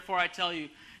 6. Therefore I tell you,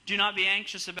 do not be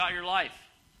anxious about your life,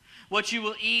 what you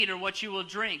will eat or what you will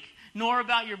drink, nor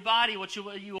about your body what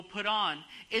you will put on.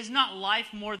 Is not life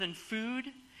more than food,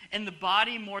 and the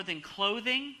body more than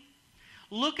clothing?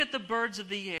 Look at the birds of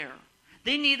the air.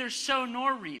 They neither sow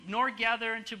nor reap, nor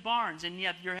gather into barns, and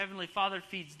yet your heavenly Father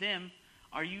feeds them.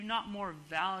 Are you not more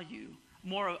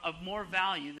of more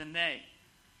value than they?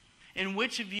 And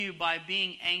which of you, by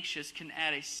being anxious, can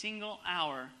add a single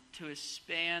hour to his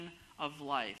span of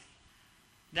life?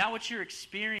 That what you're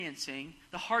experiencing,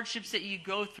 the hardships that you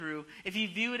go through, if you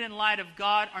view it in light of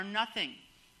God, are nothing.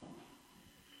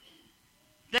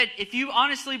 That if you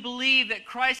honestly believe that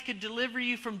Christ could deliver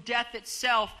you from death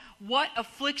itself, what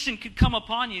affliction could come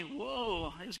upon you?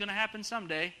 Whoa, it was going to happen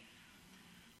someday.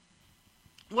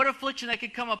 What affliction that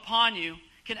could come upon you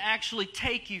can actually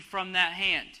take you from that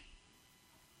hand?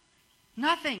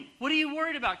 Nothing. What are you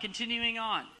worried about continuing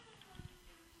on?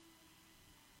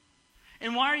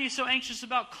 And why are you so anxious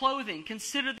about clothing?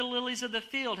 Consider the lilies of the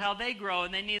field, how they grow,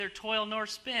 and they neither toil nor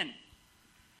spin.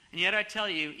 And yet I tell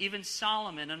you, even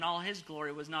Solomon in all his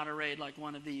glory was not arrayed like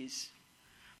one of these.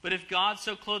 But if God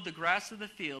so clothe the grass of the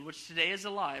field, which today is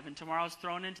alive and tomorrow is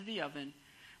thrown into the oven,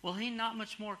 will he not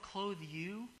much more clothe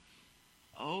you,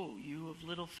 O you of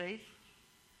little faith?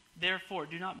 Therefore,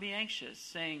 do not be anxious,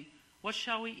 saying, what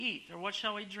shall we eat, or what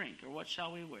shall we drink, or what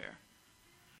shall we wear?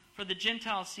 For the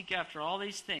Gentiles seek after all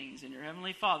these things, and your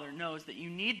heavenly Father knows that you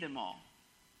need them all.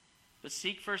 But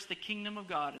seek first the kingdom of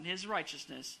God and his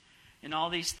righteousness, and all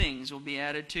these things will be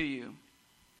added to you.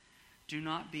 Do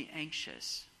not be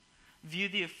anxious. View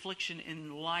the affliction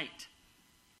in light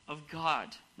of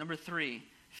God. Number 3,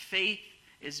 faith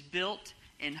is built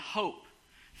in hope.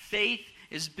 Faith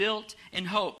is built in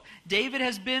hope. David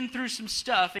has been through some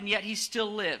stuff, and yet he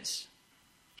still lives.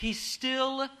 He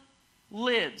still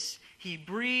lives. He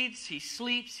breathes, he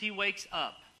sleeps, he wakes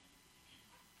up.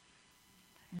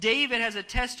 David has a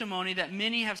testimony that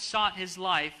many have sought his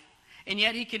life, and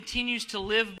yet he continues to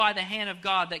live by the hand of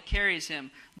God that carries him.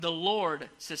 The Lord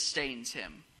sustains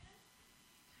him.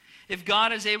 If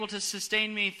God is able to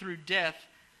sustain me through death,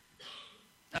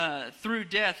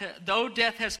 though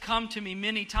death has come to me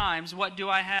many times, what do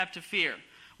I have to fear?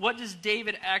 What does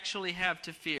David actually have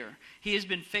to fear? He has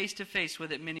been face to face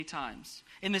with it many times.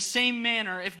 In the same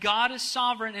manner, if God is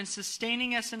sovereign in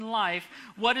sustaining us in life,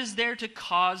 what is there to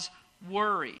cause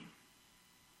worry?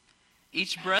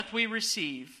 Each breath we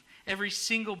receive, every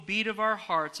single beat of our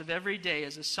hearts of every day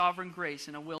is a sovereign grace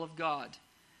and a will of God.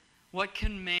 What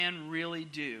can man really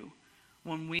do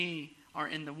when we are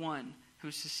in the one who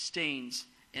sustains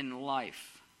in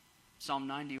life? Psalm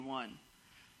 91.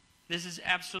 This is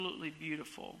absolutely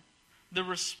beautiful. The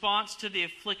response to the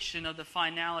affliction of the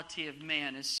finality of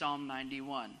man is Psalm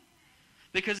 91.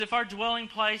 Because if our dwelling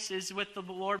place is with the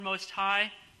Lord Most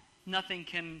High, nothing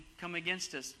can come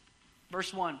against us.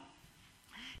 Verse 1.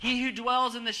 He who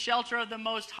dwells in the shelter of the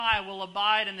Most High will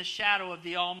abide in the shadow of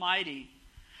the Almighty.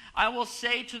 I will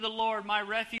say to the Lord, my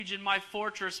refuge and my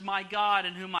fortress, my God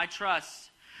in whom I trust.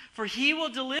 For he will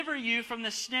deliver you from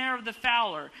the snare of the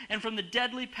fowler and from the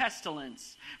deadly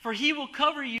pestilence. For he will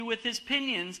cover you with his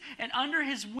pinions, and under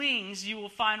his wings you will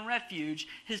find refuge.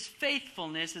 His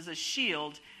faithfulness is a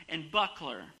shield and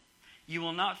buckler. You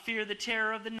will not fear the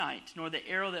terror of the night, nor the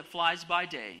arrow that flies by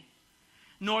day,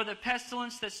 nor the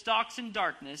pestilence that stalks in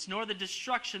darkness, nor the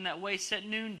destruction that wastes at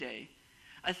noonday.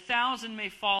 1,000 may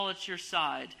fall at your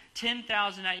side,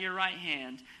 10,000 at your right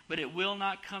hand, but it will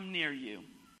not come near you.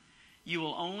 You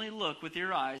will only look with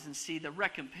your eyes and see the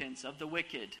recompense of the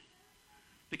wicked.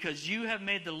 Because you have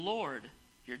made the Lord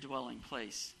your dwelling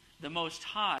place, the Most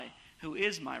High, who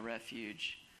is my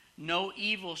refuge. No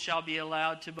evil shall be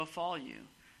allowed to befall you,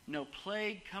 no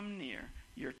plague come near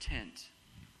your tent.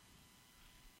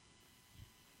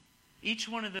 Each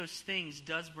one of those things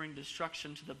does bring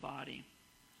destruction to the body.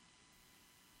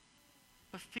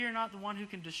 But fear not the one who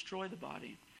can destroy the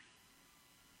body.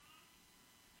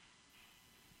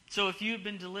 So if you have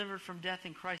been delivered from death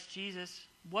in Christ Jesus,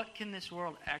 what can this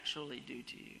world actually do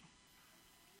to you?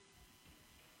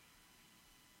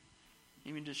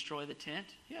 Even destroy the tent?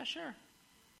 Yeah, sure.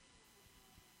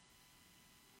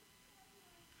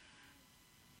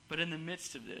 But in the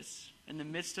midst of this, in the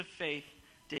midst of faith,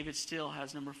 David still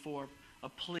has, number 4, a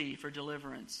plea for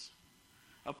deliverance.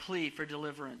 A plea for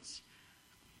deliverance.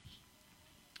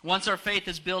 Once our faith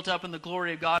is built up in the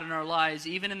glory of God in our lives,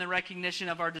 even in the recognition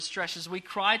of our distresses, we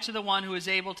cry to the one who is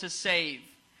able to save.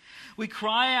 We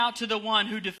cry out to the one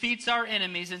who defeats our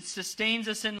enemies and sustains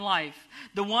us in life,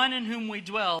 the one in whom we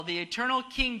dwell. The eternal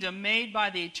kingdom made by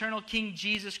the eternal King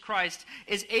Jesus Christ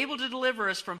is able to deliver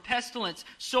us from pestilence,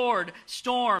 sword,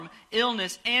 storm,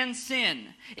 illness, and sin.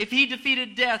 If he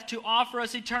defeated death to offer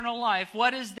us eternal life,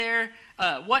 what is there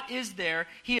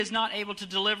he is not able to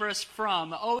deliver us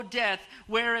from? O death,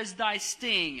 where is thy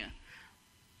sting?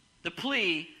 The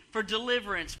plea for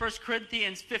deliverance, 1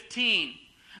 Corinthians 15.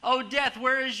 O death,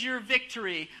 where is your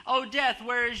victory? O death,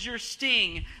 where is your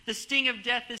sting? The sting of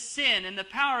death is sin, and the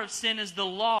power of sin is the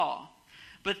law.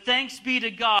 But thanks be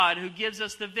to God who gives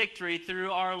us the victory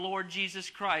through our Lord Jesus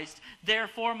Christ.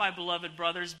 Therefore, my beloved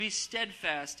brothers, be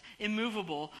steadfast,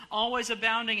 immovable, always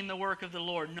abounding in the work of the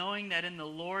Lord, knowing that in the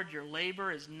Lord your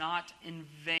labor is not in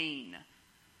vain.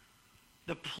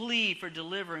 The plea for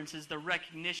deliverance is the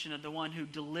recognition of the one who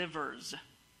delivers.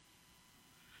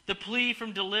 The plea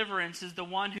from deliverance is the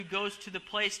one who goes to the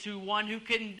place to one who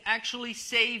can actually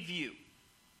save you.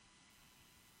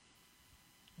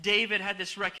 David had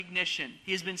this recognition.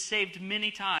 He has been saved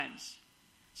many times,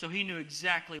 so he knew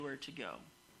exactly where to go.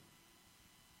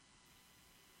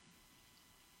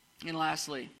 And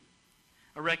lastly,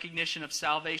 a recognition of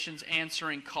salvation's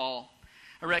answering call.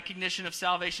 a recognition of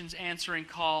salvation's answering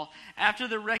call. After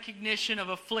the recognition of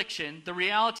affliction, the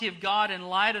reality of God in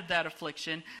light of that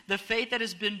affliction, the faith that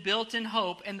has been built in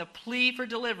hope, and the plea for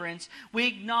deliverance, we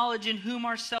acknowledge in whom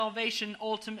our salvation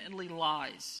ultimately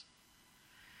lies.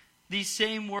 These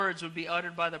same words would be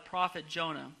uttered by the prophet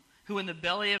Jonah, who in the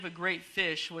belly of a great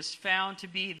fish was found to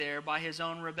be there by his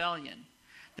own rebellion.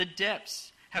 The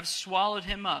depths have swallowed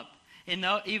him up,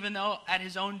 even though at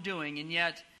his own doing, and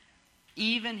yet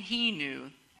even he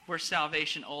knew where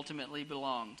salvation ultimately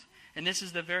belonged. And this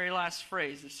is the very last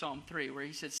phrase of Psalm 3, where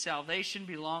he said, salvation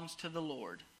belongs to the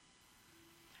Lord.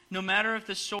 No matter if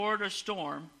the sword or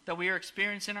storm that we are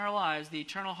experiencing in our lives, the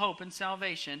eternal hope and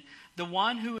salvation, the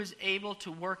one who is able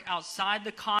to work outside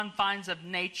the confines of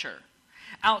nature,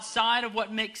 outside of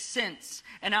what makes sense,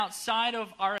 and outside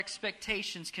of our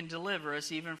expectations, can deliver us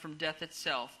even from death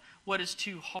itself. What is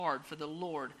too hard for the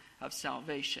Lord of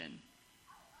salvation?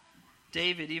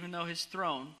 David, even though his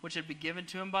throne, which had been given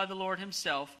to him by the Lord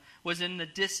himself, was in the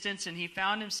distance and he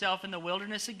found himself in the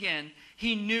wilderness again,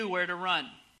 he knew where to run.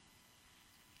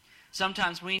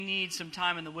 Sometimes we need some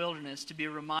time in the wilderness to be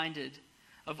reminded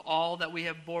of all that we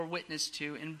have bore witness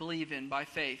to and believe in by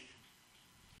faith.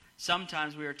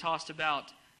 Sometimes we are tossed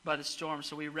about by the storm,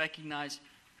 so we recognize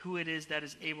who it is that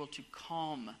is able to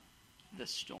calm the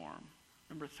storm.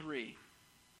 Number 3,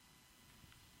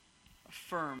 a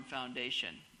firm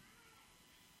foundation.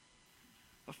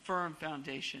 A firm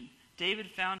foundation. David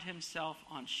found himself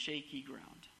on shaky ground.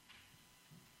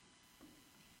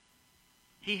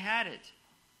 He had it.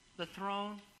 The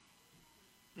throne,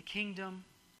 the kingdom,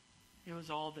 it was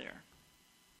all there.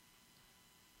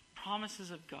 Promises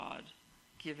of God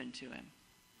given to him.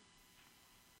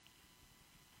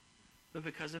 But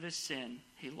because of his sin,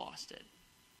 he lost it.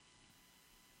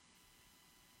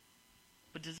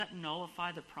 But does that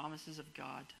nullify the promises of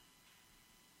God?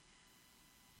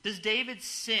 Does David's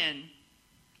sin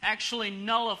actually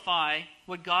nullify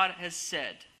what God has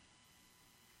said?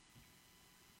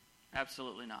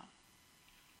 Absolutely not.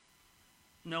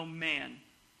 No man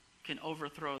can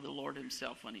overthrow the Lord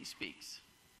himself when he speaks.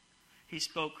 He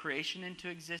spoke creation into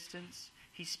existence.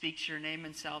 He speaks your name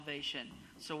and salvation.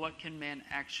 So what can man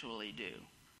actually do?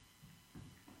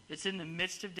 It's in the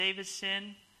midst of David's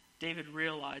sin, David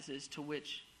realizes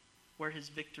where his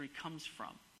victory comes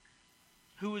from.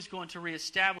 Who is going to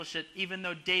reestablish it even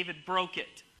though David broke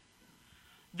it?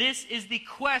 This is the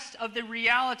quest of the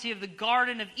reality of the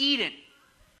Garden of Eden.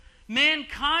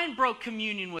 Mankind broke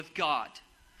communion with God.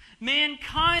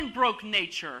 Mankind broke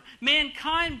nature.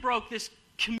 Mankind broke this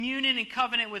communion and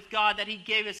covenant with God that he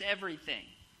gave us everything.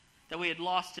 That we had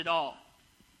lost it all.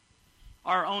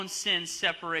 Our own sin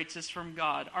separates us from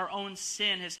God. Our own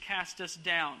sin has cast us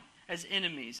down as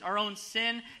enemies. Our own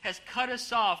sin has cut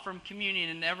us off from communion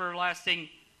and everlasting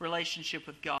relationship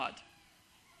with God.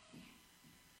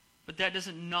 But that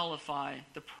doesn't nullify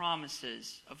the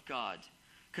promises of God.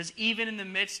 Because even in the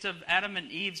midst of Adam and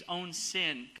Eve's own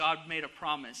sin, God made a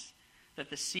promise that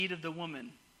the seed of the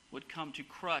woman would come to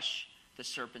crush the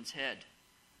serpent's head.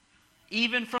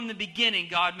 Even from the beginning,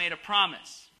 God made a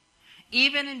promise.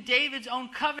 Even in David's own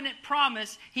covenant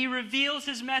promise, he reveals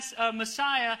his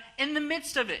Messiah in the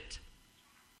midst of it.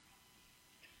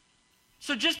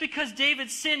 So just because David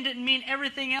sinned didn't mean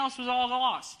everything else was all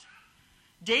lost.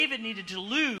 David needed to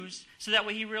lose so that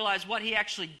way he realized what he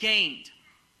actually gained.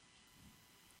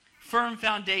 Firm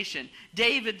foundation.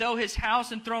 David, though his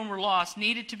house and throne were lost,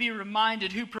 needed to be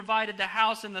reminded who provided the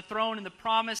house and the throne and the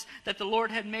promise that the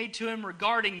Lord had made to him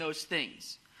regarding those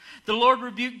things. The Lord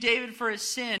rebuked David for his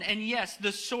sin, and yes,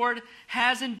 the sword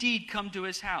has indeed come to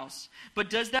his house. But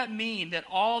does that mean that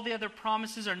all the other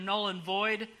promises are null and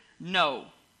void? No.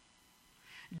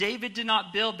 David did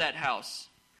not build that house,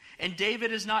 and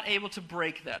David is not able to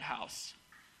break that house.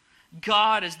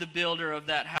 God is the builder of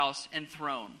that house and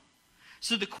throne.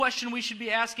 So the question we should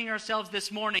be asking ourselves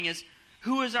this morning is,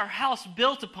 who is our house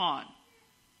built upon?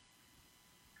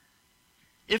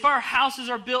 If our houses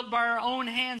are built by our own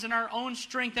hands and our own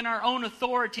strength and our own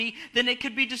authority, then it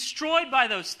could be destroyed by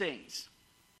those things.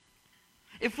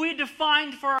 If we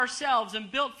defined for ourselves and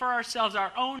built for ourselves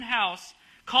our own house,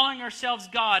 calling ourselves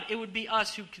God, it would be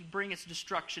us who could bring its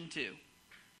destruction to.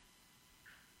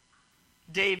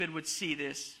 David would see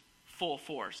this full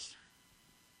force.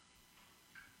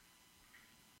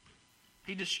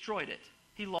 He destroyed it.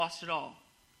 He lost it all.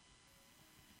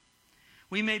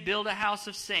 We may build a house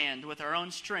of sand with our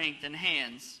own strength and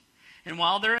hands, and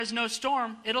while there is no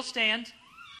storm, it'll stand.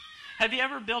 Have you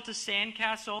ever built a sand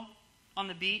castle on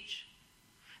the beach?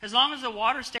 As long as the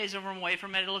water stays away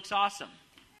from it, it looks awesome.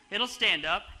 It'll stand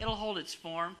up. It'll hold its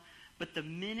form. But the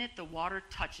minute the water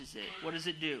touches it, what does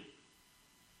it do?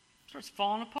 starts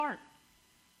falling apart.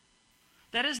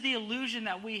 That is the illusion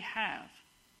that we have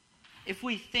if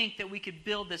we think that we could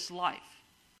build this life,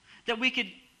 that we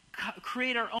could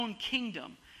create our own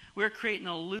kingdom. We're creating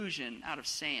an illusion out of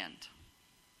sand.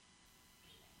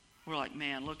 We're like,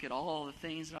 man, look at all the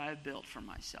things that I've built for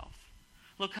myself.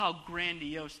 Look how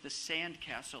grandiose the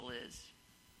sandcastle is.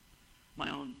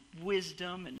 My own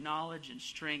wisdom and knowledge and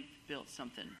strength built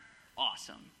something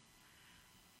awesome.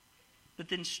 But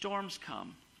then storms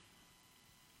come.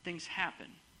 Things happen.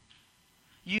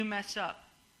 You mess up.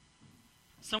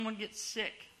 Someone gets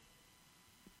sick.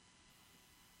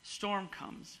 Storm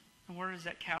comes. And what does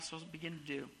that castle begin to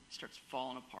do? It starts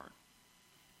falling apart.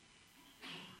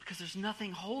 Because there's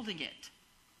nothing holding it.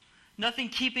 Nothing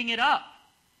keeping it up.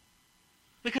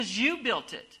 Because you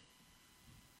built it.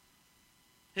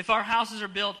 If our houses are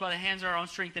built by the hands of our own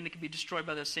strength, then it can be destroyed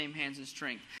by those same hands and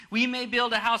strength. We may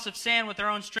build a house of sand with our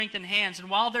own strength and hands, and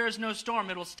while there is no storm,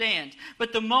 it will stand.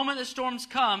 But the moment the storms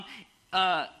come,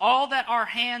 all that our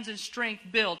hands and strength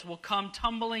built will come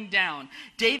tumbling down.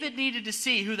 David needed to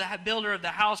see who the builder of the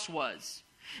house was.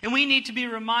 And we need to be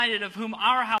reminded of whom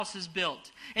our house is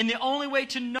built. And the only way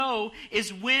to know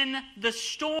is when the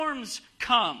storms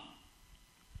come.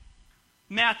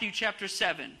 Matthew chapter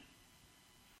 7.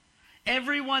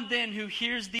 Everyone then who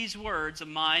hears these words of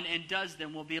mine and does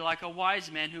them will be like a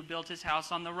wise man who built his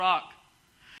house on the rock.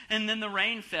 And then the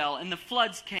rain fell, and the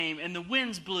floods came, and the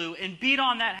winds blew and beat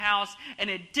on that house, and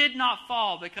it did not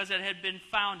fall because it had been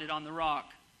founded on the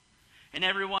rock. And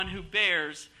everyone who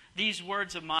bears these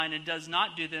words of mine and does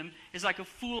not do them is like a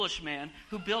foolish man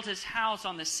who built his house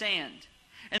on the sand.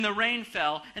 And the rain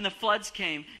fell, and the floods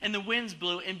came, and the winds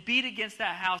blew and beat against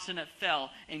that house, and it fell,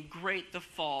 and great the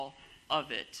fall of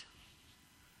it.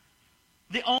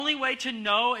 The only way to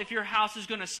know if your house is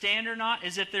going to stand or not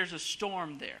is if there's a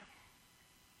storm there.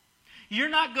 You're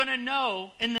not going to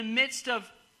know in the midst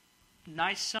of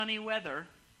nice sunny weather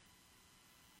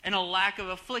and a lack of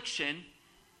affliction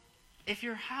if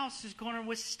your house is going to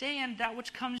withstand that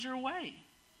which comes your way.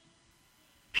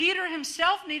 Peter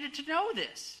himself needed to know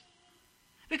this,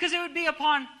 because it would be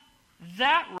upon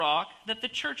that rock that the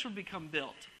church would become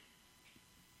built.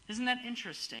 Isn't that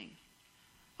interesting?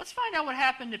 Let's find out what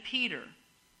happened to Peter.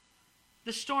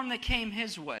 The storm that came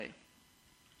his way.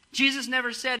 Jesus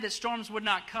never said that storms would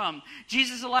not come.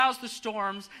 Jesus allows the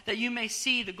storms that you may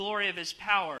see the glory of his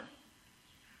power.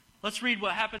 Let's read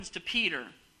what happens to Peter.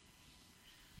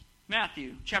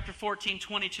 Matthew chapter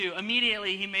 14:22.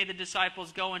 Immediately he made the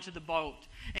disciples go into the boat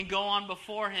and go on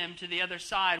before him to the other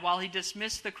side while he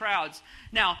dismissed the crowds.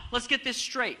 Now, let's get this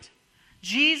straight.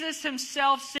 Jesus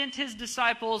himself sent his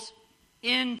disciples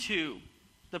into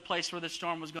the place where the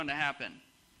storm was going to happen.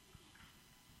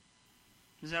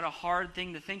 Is that a hard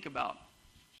thing to think about?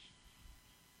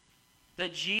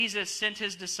 That Jesus sent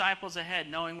his disciples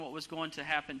ahead knowing what was going to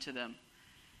happen to them.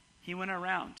 He went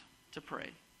around to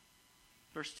pray.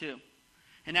 Verse 2.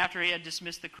 And after he had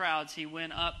dismissed the crowds, he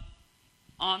went up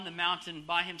on the mountain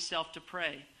by himself to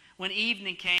pray. When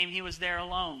evening came, he was there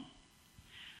alone.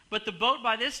 But the boat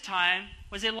by this time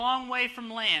was a long way from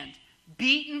land,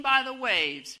 beaten by the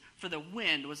waves, for the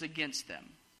wind was against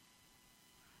them.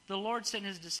 The Lord sent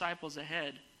his disciples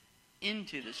ahead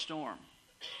into the storm.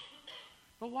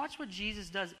 But watch what Jesus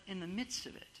does in the midst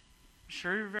of it. I'm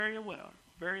sure you're very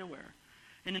aware.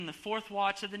 And in the fourth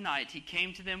watch of the night, he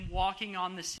came to them walking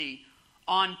on the sea,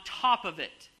 on top of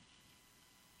it.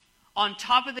 On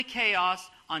top of the chaos,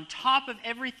 on top of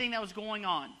everything that was going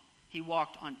on. He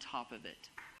walked on top of it.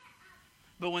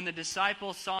 But when the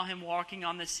disciples saw him walking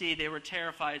on the sea, they were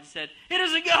terrified and said, "It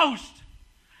is a ghost!"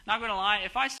 Not going to lie,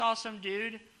 if I saw some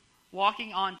dude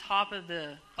walking on top of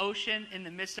the ocean in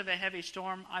the midst of a heavy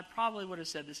storm, I probably would have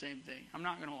said the same thing. I'm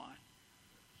not going to lie.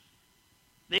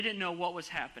 They didn't know what was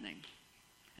happening,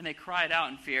 and they cried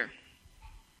out in fear.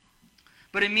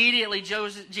 But immediately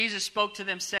Jesus spoke to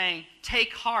them, saying,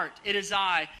 "Take heart, it is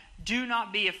I. Do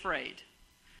not be afraid."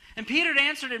 And Peter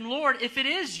answered him, "Lord, if it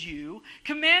is you,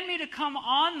 command me to come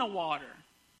on the water."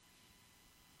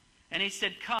 And he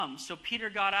said, "Come." So Peter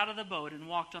got out of the boat and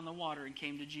walked on the water and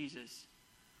came to Jesus.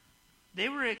 They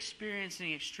were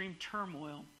experiencing extreme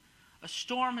turmoil. A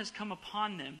storm has come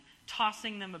upon them,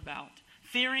 tossing them about,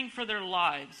 fearing for their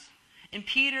lives. And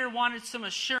Peter wanted some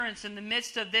assurance in the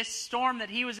midst of this storm that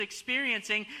he was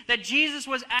experiencing that Jesus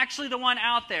was actually the one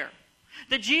out there.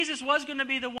 That Jesus was going to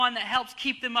be the one that helps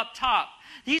keep them up top.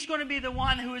 He's going to be the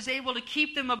one who is able to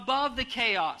keep them above the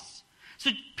chaos.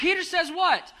 So Peter says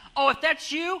what? "Oh, if that's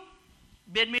you,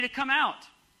 bid me to come out.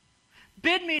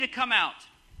 Bid me to come out."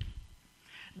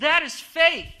 That is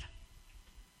faith.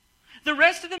 The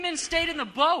rest of the men stayed in the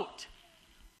boat,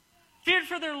 feared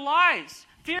for their lives.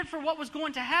 feared for what was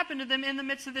going to happen to them in the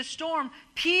midst of this storm.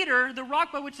 Peter, the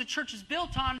rock by which the church is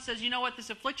built on, says, you know what,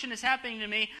 this affliction is happening to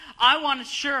me. I want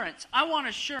assurance. I want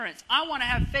assurance. I want to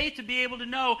have faith to be able to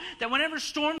know that whenever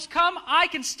storms come, I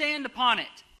can stand upon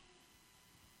it.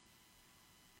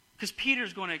 Because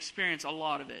Peter's going to experience a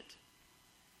lot of it.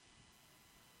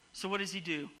 So what does he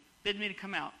do? Bid me to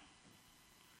come out.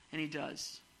 And he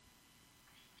does.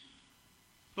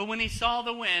 But when he saw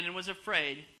the wind and was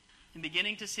afraid, and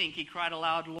beginning to sink, he cried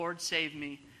aloud, Lord, save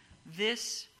me.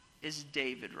 This is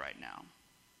David right now.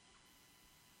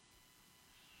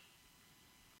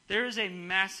 There is a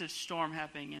massive storm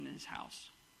happening in his house.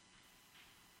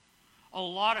 A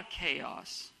lot of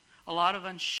chaos. A lot of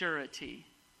unsurety.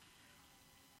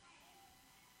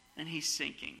 And he's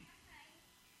sinking.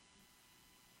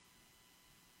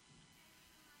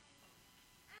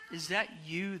 Is that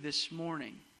you this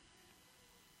morning?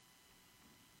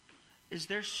 Is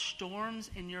there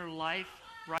storms in your life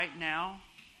right now?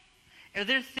 Are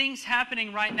there things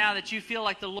happening right now that you feel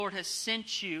like the Lord has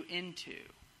sent you into?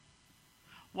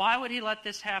 Why would He let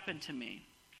this happen to me?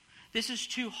 This is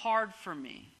too hard for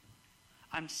me.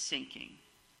 I'm sinking.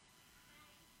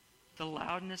 The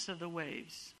loudness of the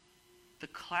waves, the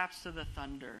claps of the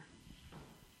thunder,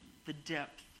 the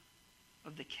depth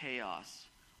of the chaos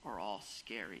are all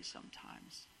scary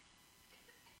sometimes.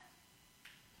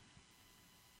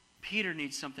 Peter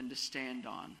needs something to stand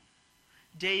on.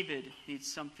 David needs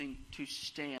something to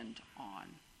stand on.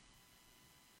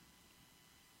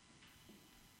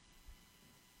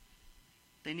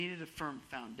 They needed a firm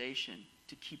foundation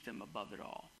to keep them above it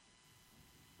all.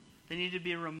 They needed to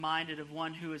be reminded of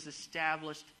one who has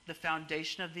established the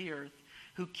foundation of the earth,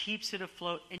 who keeps it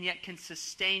afloat and yet can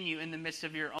sustain you in the midst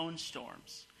of your own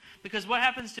storms. Because what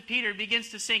happens to Peter? He begins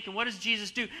to sink. And what does Jesus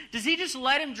do? Does He just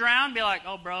let him drown? Be like,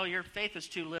 oh, bro, your faith is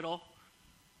too little.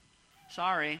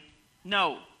 Sorry.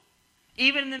 No.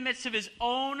 Even in the midst of his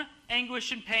own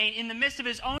anguish and pain, in the midst of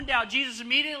his own doubt, Jesus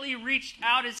immediately reached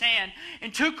out His hand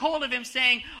and took hold of him,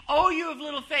 saying, oh, you of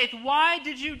little faith, why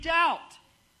did you doubt?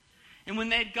 And when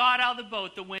they had got out of the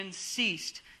boat, the wind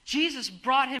ceased. Jesus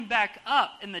brought him back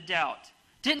up in the doubt.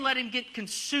 Didn't let him get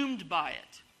consumed by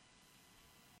it.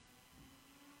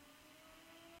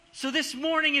 So this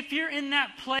morning, if you're in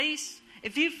that place,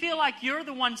 if you feel like you're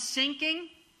the one sinking,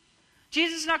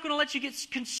 Jesus is not going to let you get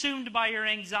consumed by your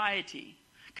anxiety,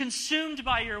 consumed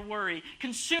by your worry,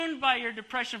 consumed by your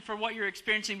depression for what you're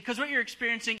experiencing, because what you're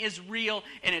experiencing is real,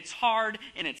 and it's hard,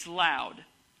 and it's loud,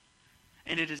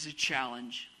 and it is a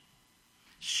challenge.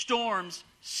 Storms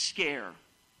scare,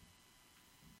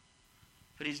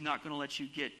 but He's not going to let you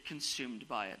get consumed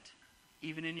by it,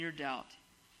 even in your doubt.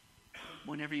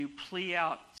 Whenever you plea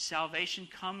out, salvation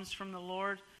comes from the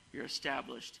Lord, you're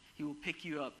established. He will pick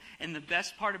you up. And the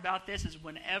best part about this is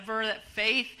whenever that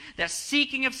faith, that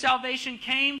seeking of salvation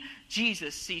came,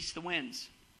 Jesus ceased the winds.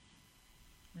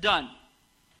 Done.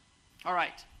 All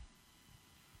right.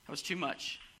 That was too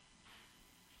much.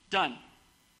 Done.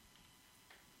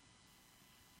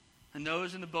 And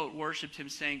those in the boat worshipped Him,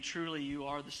 saying, truly you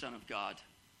are the Son of God.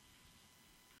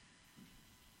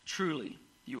 Truly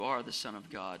you are the Son of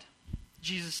God.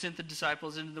 Jesus sent the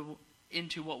disciples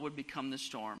into what would become the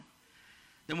storm.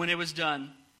 Then when it was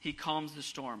done, He calms the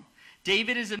storm.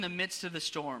 David is in the midst of the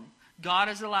storm. God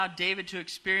has allowed David to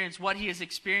experience what he is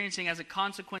experiencing as a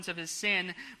consequence of his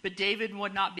sin, but David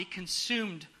would not be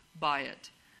consumed by it.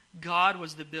 God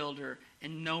was the builder,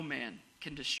 and no man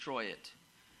can destroy it.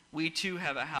 We too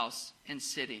have a house and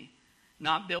city,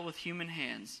 not built with human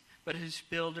hands, but whose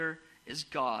builder is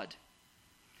God.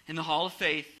 In the hall of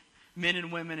faith, men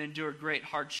and women endured great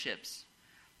hardships,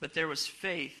 but their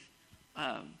faith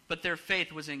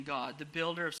was in God, the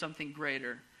builder of something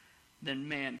greater than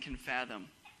man can fathom.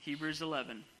 Hebrews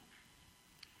 11.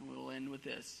 We'll end with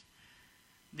this.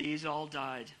 These all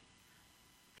died.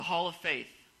 The hall of faith.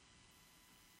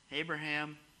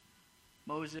 Abraham,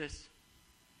 Moses,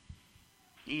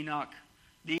 Enoch.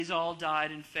 These all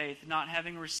died in faith, not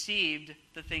having received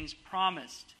the things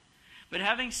promised, but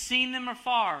having seen them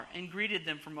afar and greeted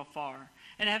them from afar,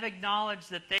 and have acknowledged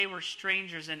that they were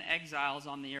strangers and exiles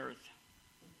on the earth.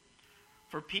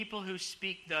 For people who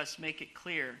speak thus make it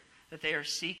clear that they are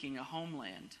seeking a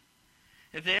homeland.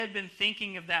 If they had been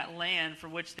thinking of that land for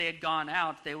which they had gone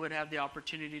out, they would have the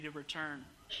opportunity to return.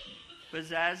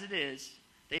 But as it is,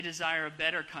 they desire a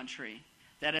better country,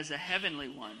 that is a heavenly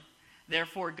one.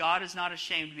 Therefore, God is not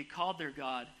ashamed to be called their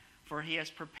God, for He has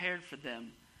prepared for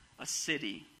them a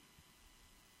city.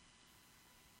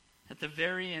 At the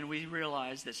very end, we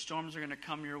realize that storms are going to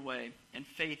come your way, and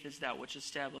faith is that which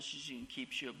establishes you and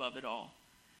keeps you above it all.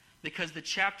 Because the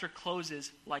chapter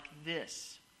closes like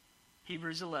this.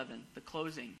 Hebrews 11, the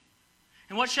closing.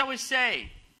 And what shall we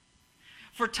say?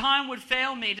 For time would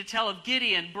fail me to tell of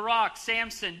Gideon, Barak,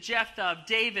 Samson, Jephthah, of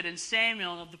David and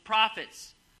Samuel, and of the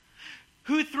prophets,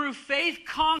 who through faith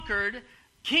conquered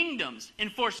kingdoms,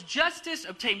 enforced justice,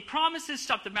 obtained promises,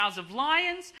 stopped the mouths of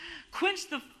lions, quenched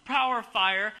the power of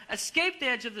fire, escaped the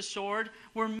edge of the sword,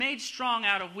 were made strong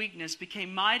out of weakness,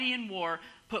 became mighty in war,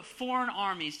 put foreign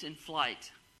armies in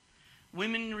flight.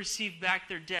 Women received back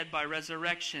their dead by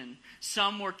resurrection.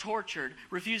 Some were tortured,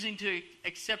 refusing to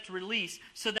accept release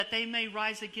so that they may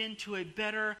rise again to a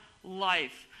better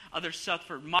life. Others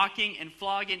suffered mocking and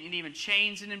flogging and even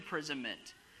chains and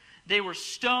imprisonment. They were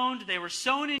stoned, they were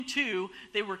sown in two,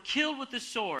 they were killed with the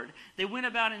sword. They went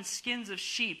about in skins of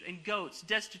sheep and goats,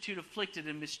 destitute, afflicted,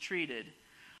 and mistreated,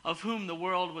 of whom the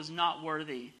world was not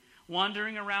worthy,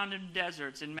 wandering around in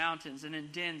deserts and mountains and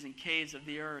in dens and caves of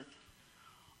the earth.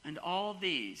 And all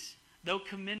these, though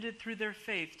commended through their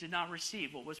faith, did not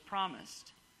receive what was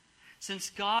promised, since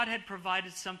God had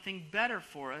provided something better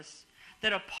for us,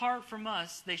 that apart from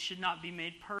us they should not be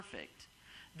made perfect.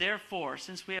 Therefore,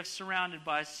 since we are surrounded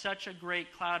by such a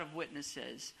great cloud of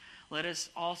witnesses, let us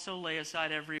also lay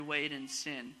aside every weight and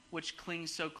sin, which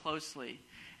clings so closely,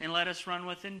 and let us run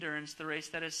with endurance the race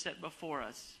that is set before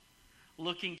us,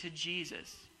 looking to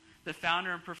Jesus, the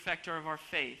founder and perfecter of our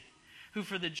faith, who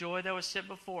for the joy that was set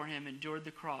before him endured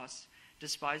the cross,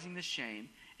 despising the shame,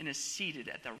 and is seated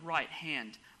at the right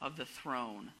hand of the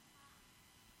throne.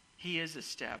 He is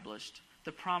established.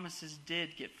 The promises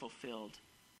did get fulfilled.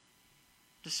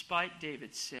 Despite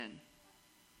David's sin,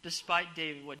 despite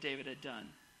what David had done,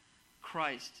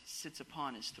 Christ sits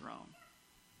upon his throne,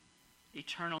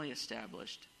 eternally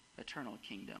established, eternal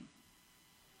kingdom.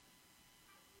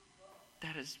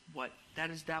 That is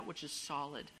that which is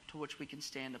solid, to which we can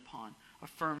stand upon, a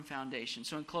firm foundation.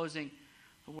 So in closing,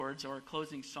 the words are a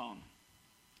closing song.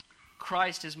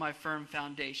 Christ is my firm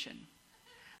foundation,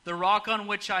 the rock on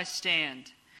which I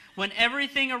stand. When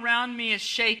everything around me is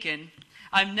shaken,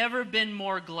 I've never been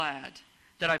more glad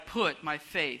that I put my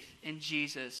faith in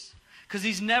Jesus. Because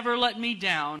he's never let me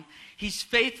down. He's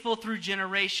faithful through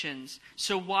generations.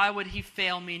 So why would he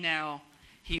fail me now?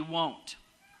 He won't.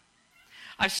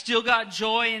 I've still got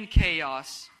joy in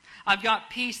chaos. I've got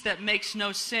peace that makes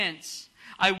no sense.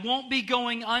 I won't be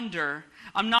going under.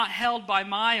 I'm not held by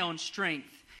my own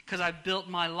strength, because I built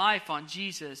my life on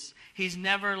Jesus. He's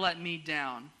never let me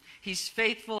down. He's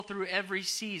faithful through every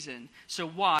season. So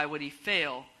why would he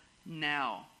fail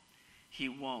now? He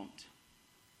won't.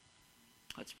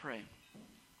 Let's pray.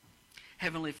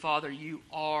 Heavenly Father, you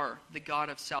are the God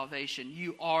of salvation.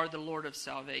 You are the Lord of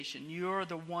salvation. You are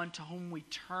the one to whom we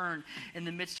turn in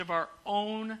the midst of our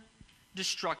own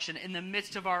destruction, in the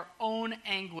midst of our own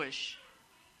anguish.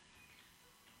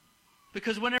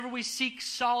 Because whenever we seek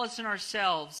solace in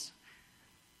ourselves,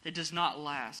 it does not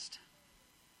last.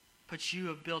 But you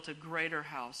have built a greater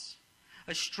house,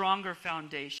 a stronger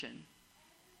foundation.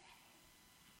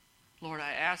 Lord,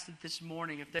 I ask that this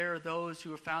morning, if there are those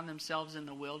who have found themselves in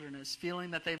the wilderness,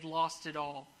 feeling that they've lost it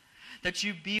all, that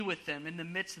you be with them in the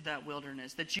midst of that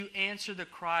wilderness, that you answer the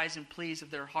cries and pleas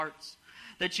of their hearts,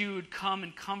 that you would come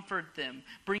and comfort them,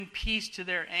 bring peace to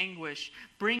their anguish,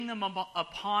 bring them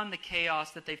upon the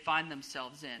chaos that they find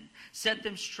themselves in, set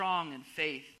them strong in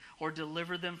faith, or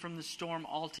deliver them from the storm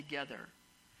altogether.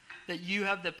 That you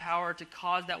have the power to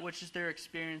cause that which they're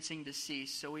experiencing to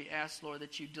cease. So we ask, Lord,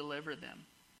 that you deliver them.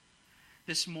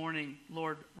 This morning,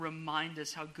 Lord, remind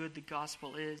us how good the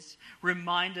gospel is.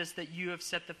 Remind us that you have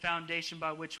set the foundation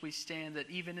by which we stand, that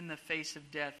even in the face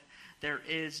of death, there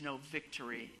is no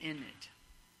victory in it.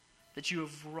 That you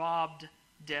have robbed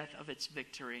death of its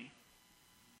victory.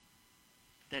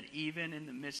 That even in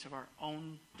the midst of our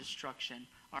own destruction,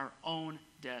 our own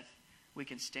death, we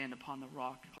can stand upon the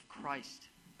rock of Christ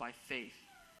by faith,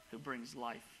 who brings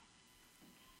life.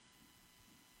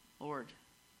 Lord,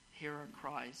 hear our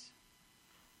cries.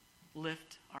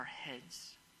 Lift our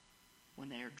heads when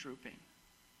they are drooping,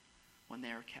 when they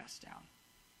are cast down.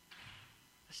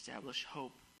 Establish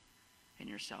hope in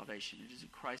your salvation. It is in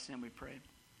Christ's name we pray.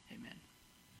 Amen.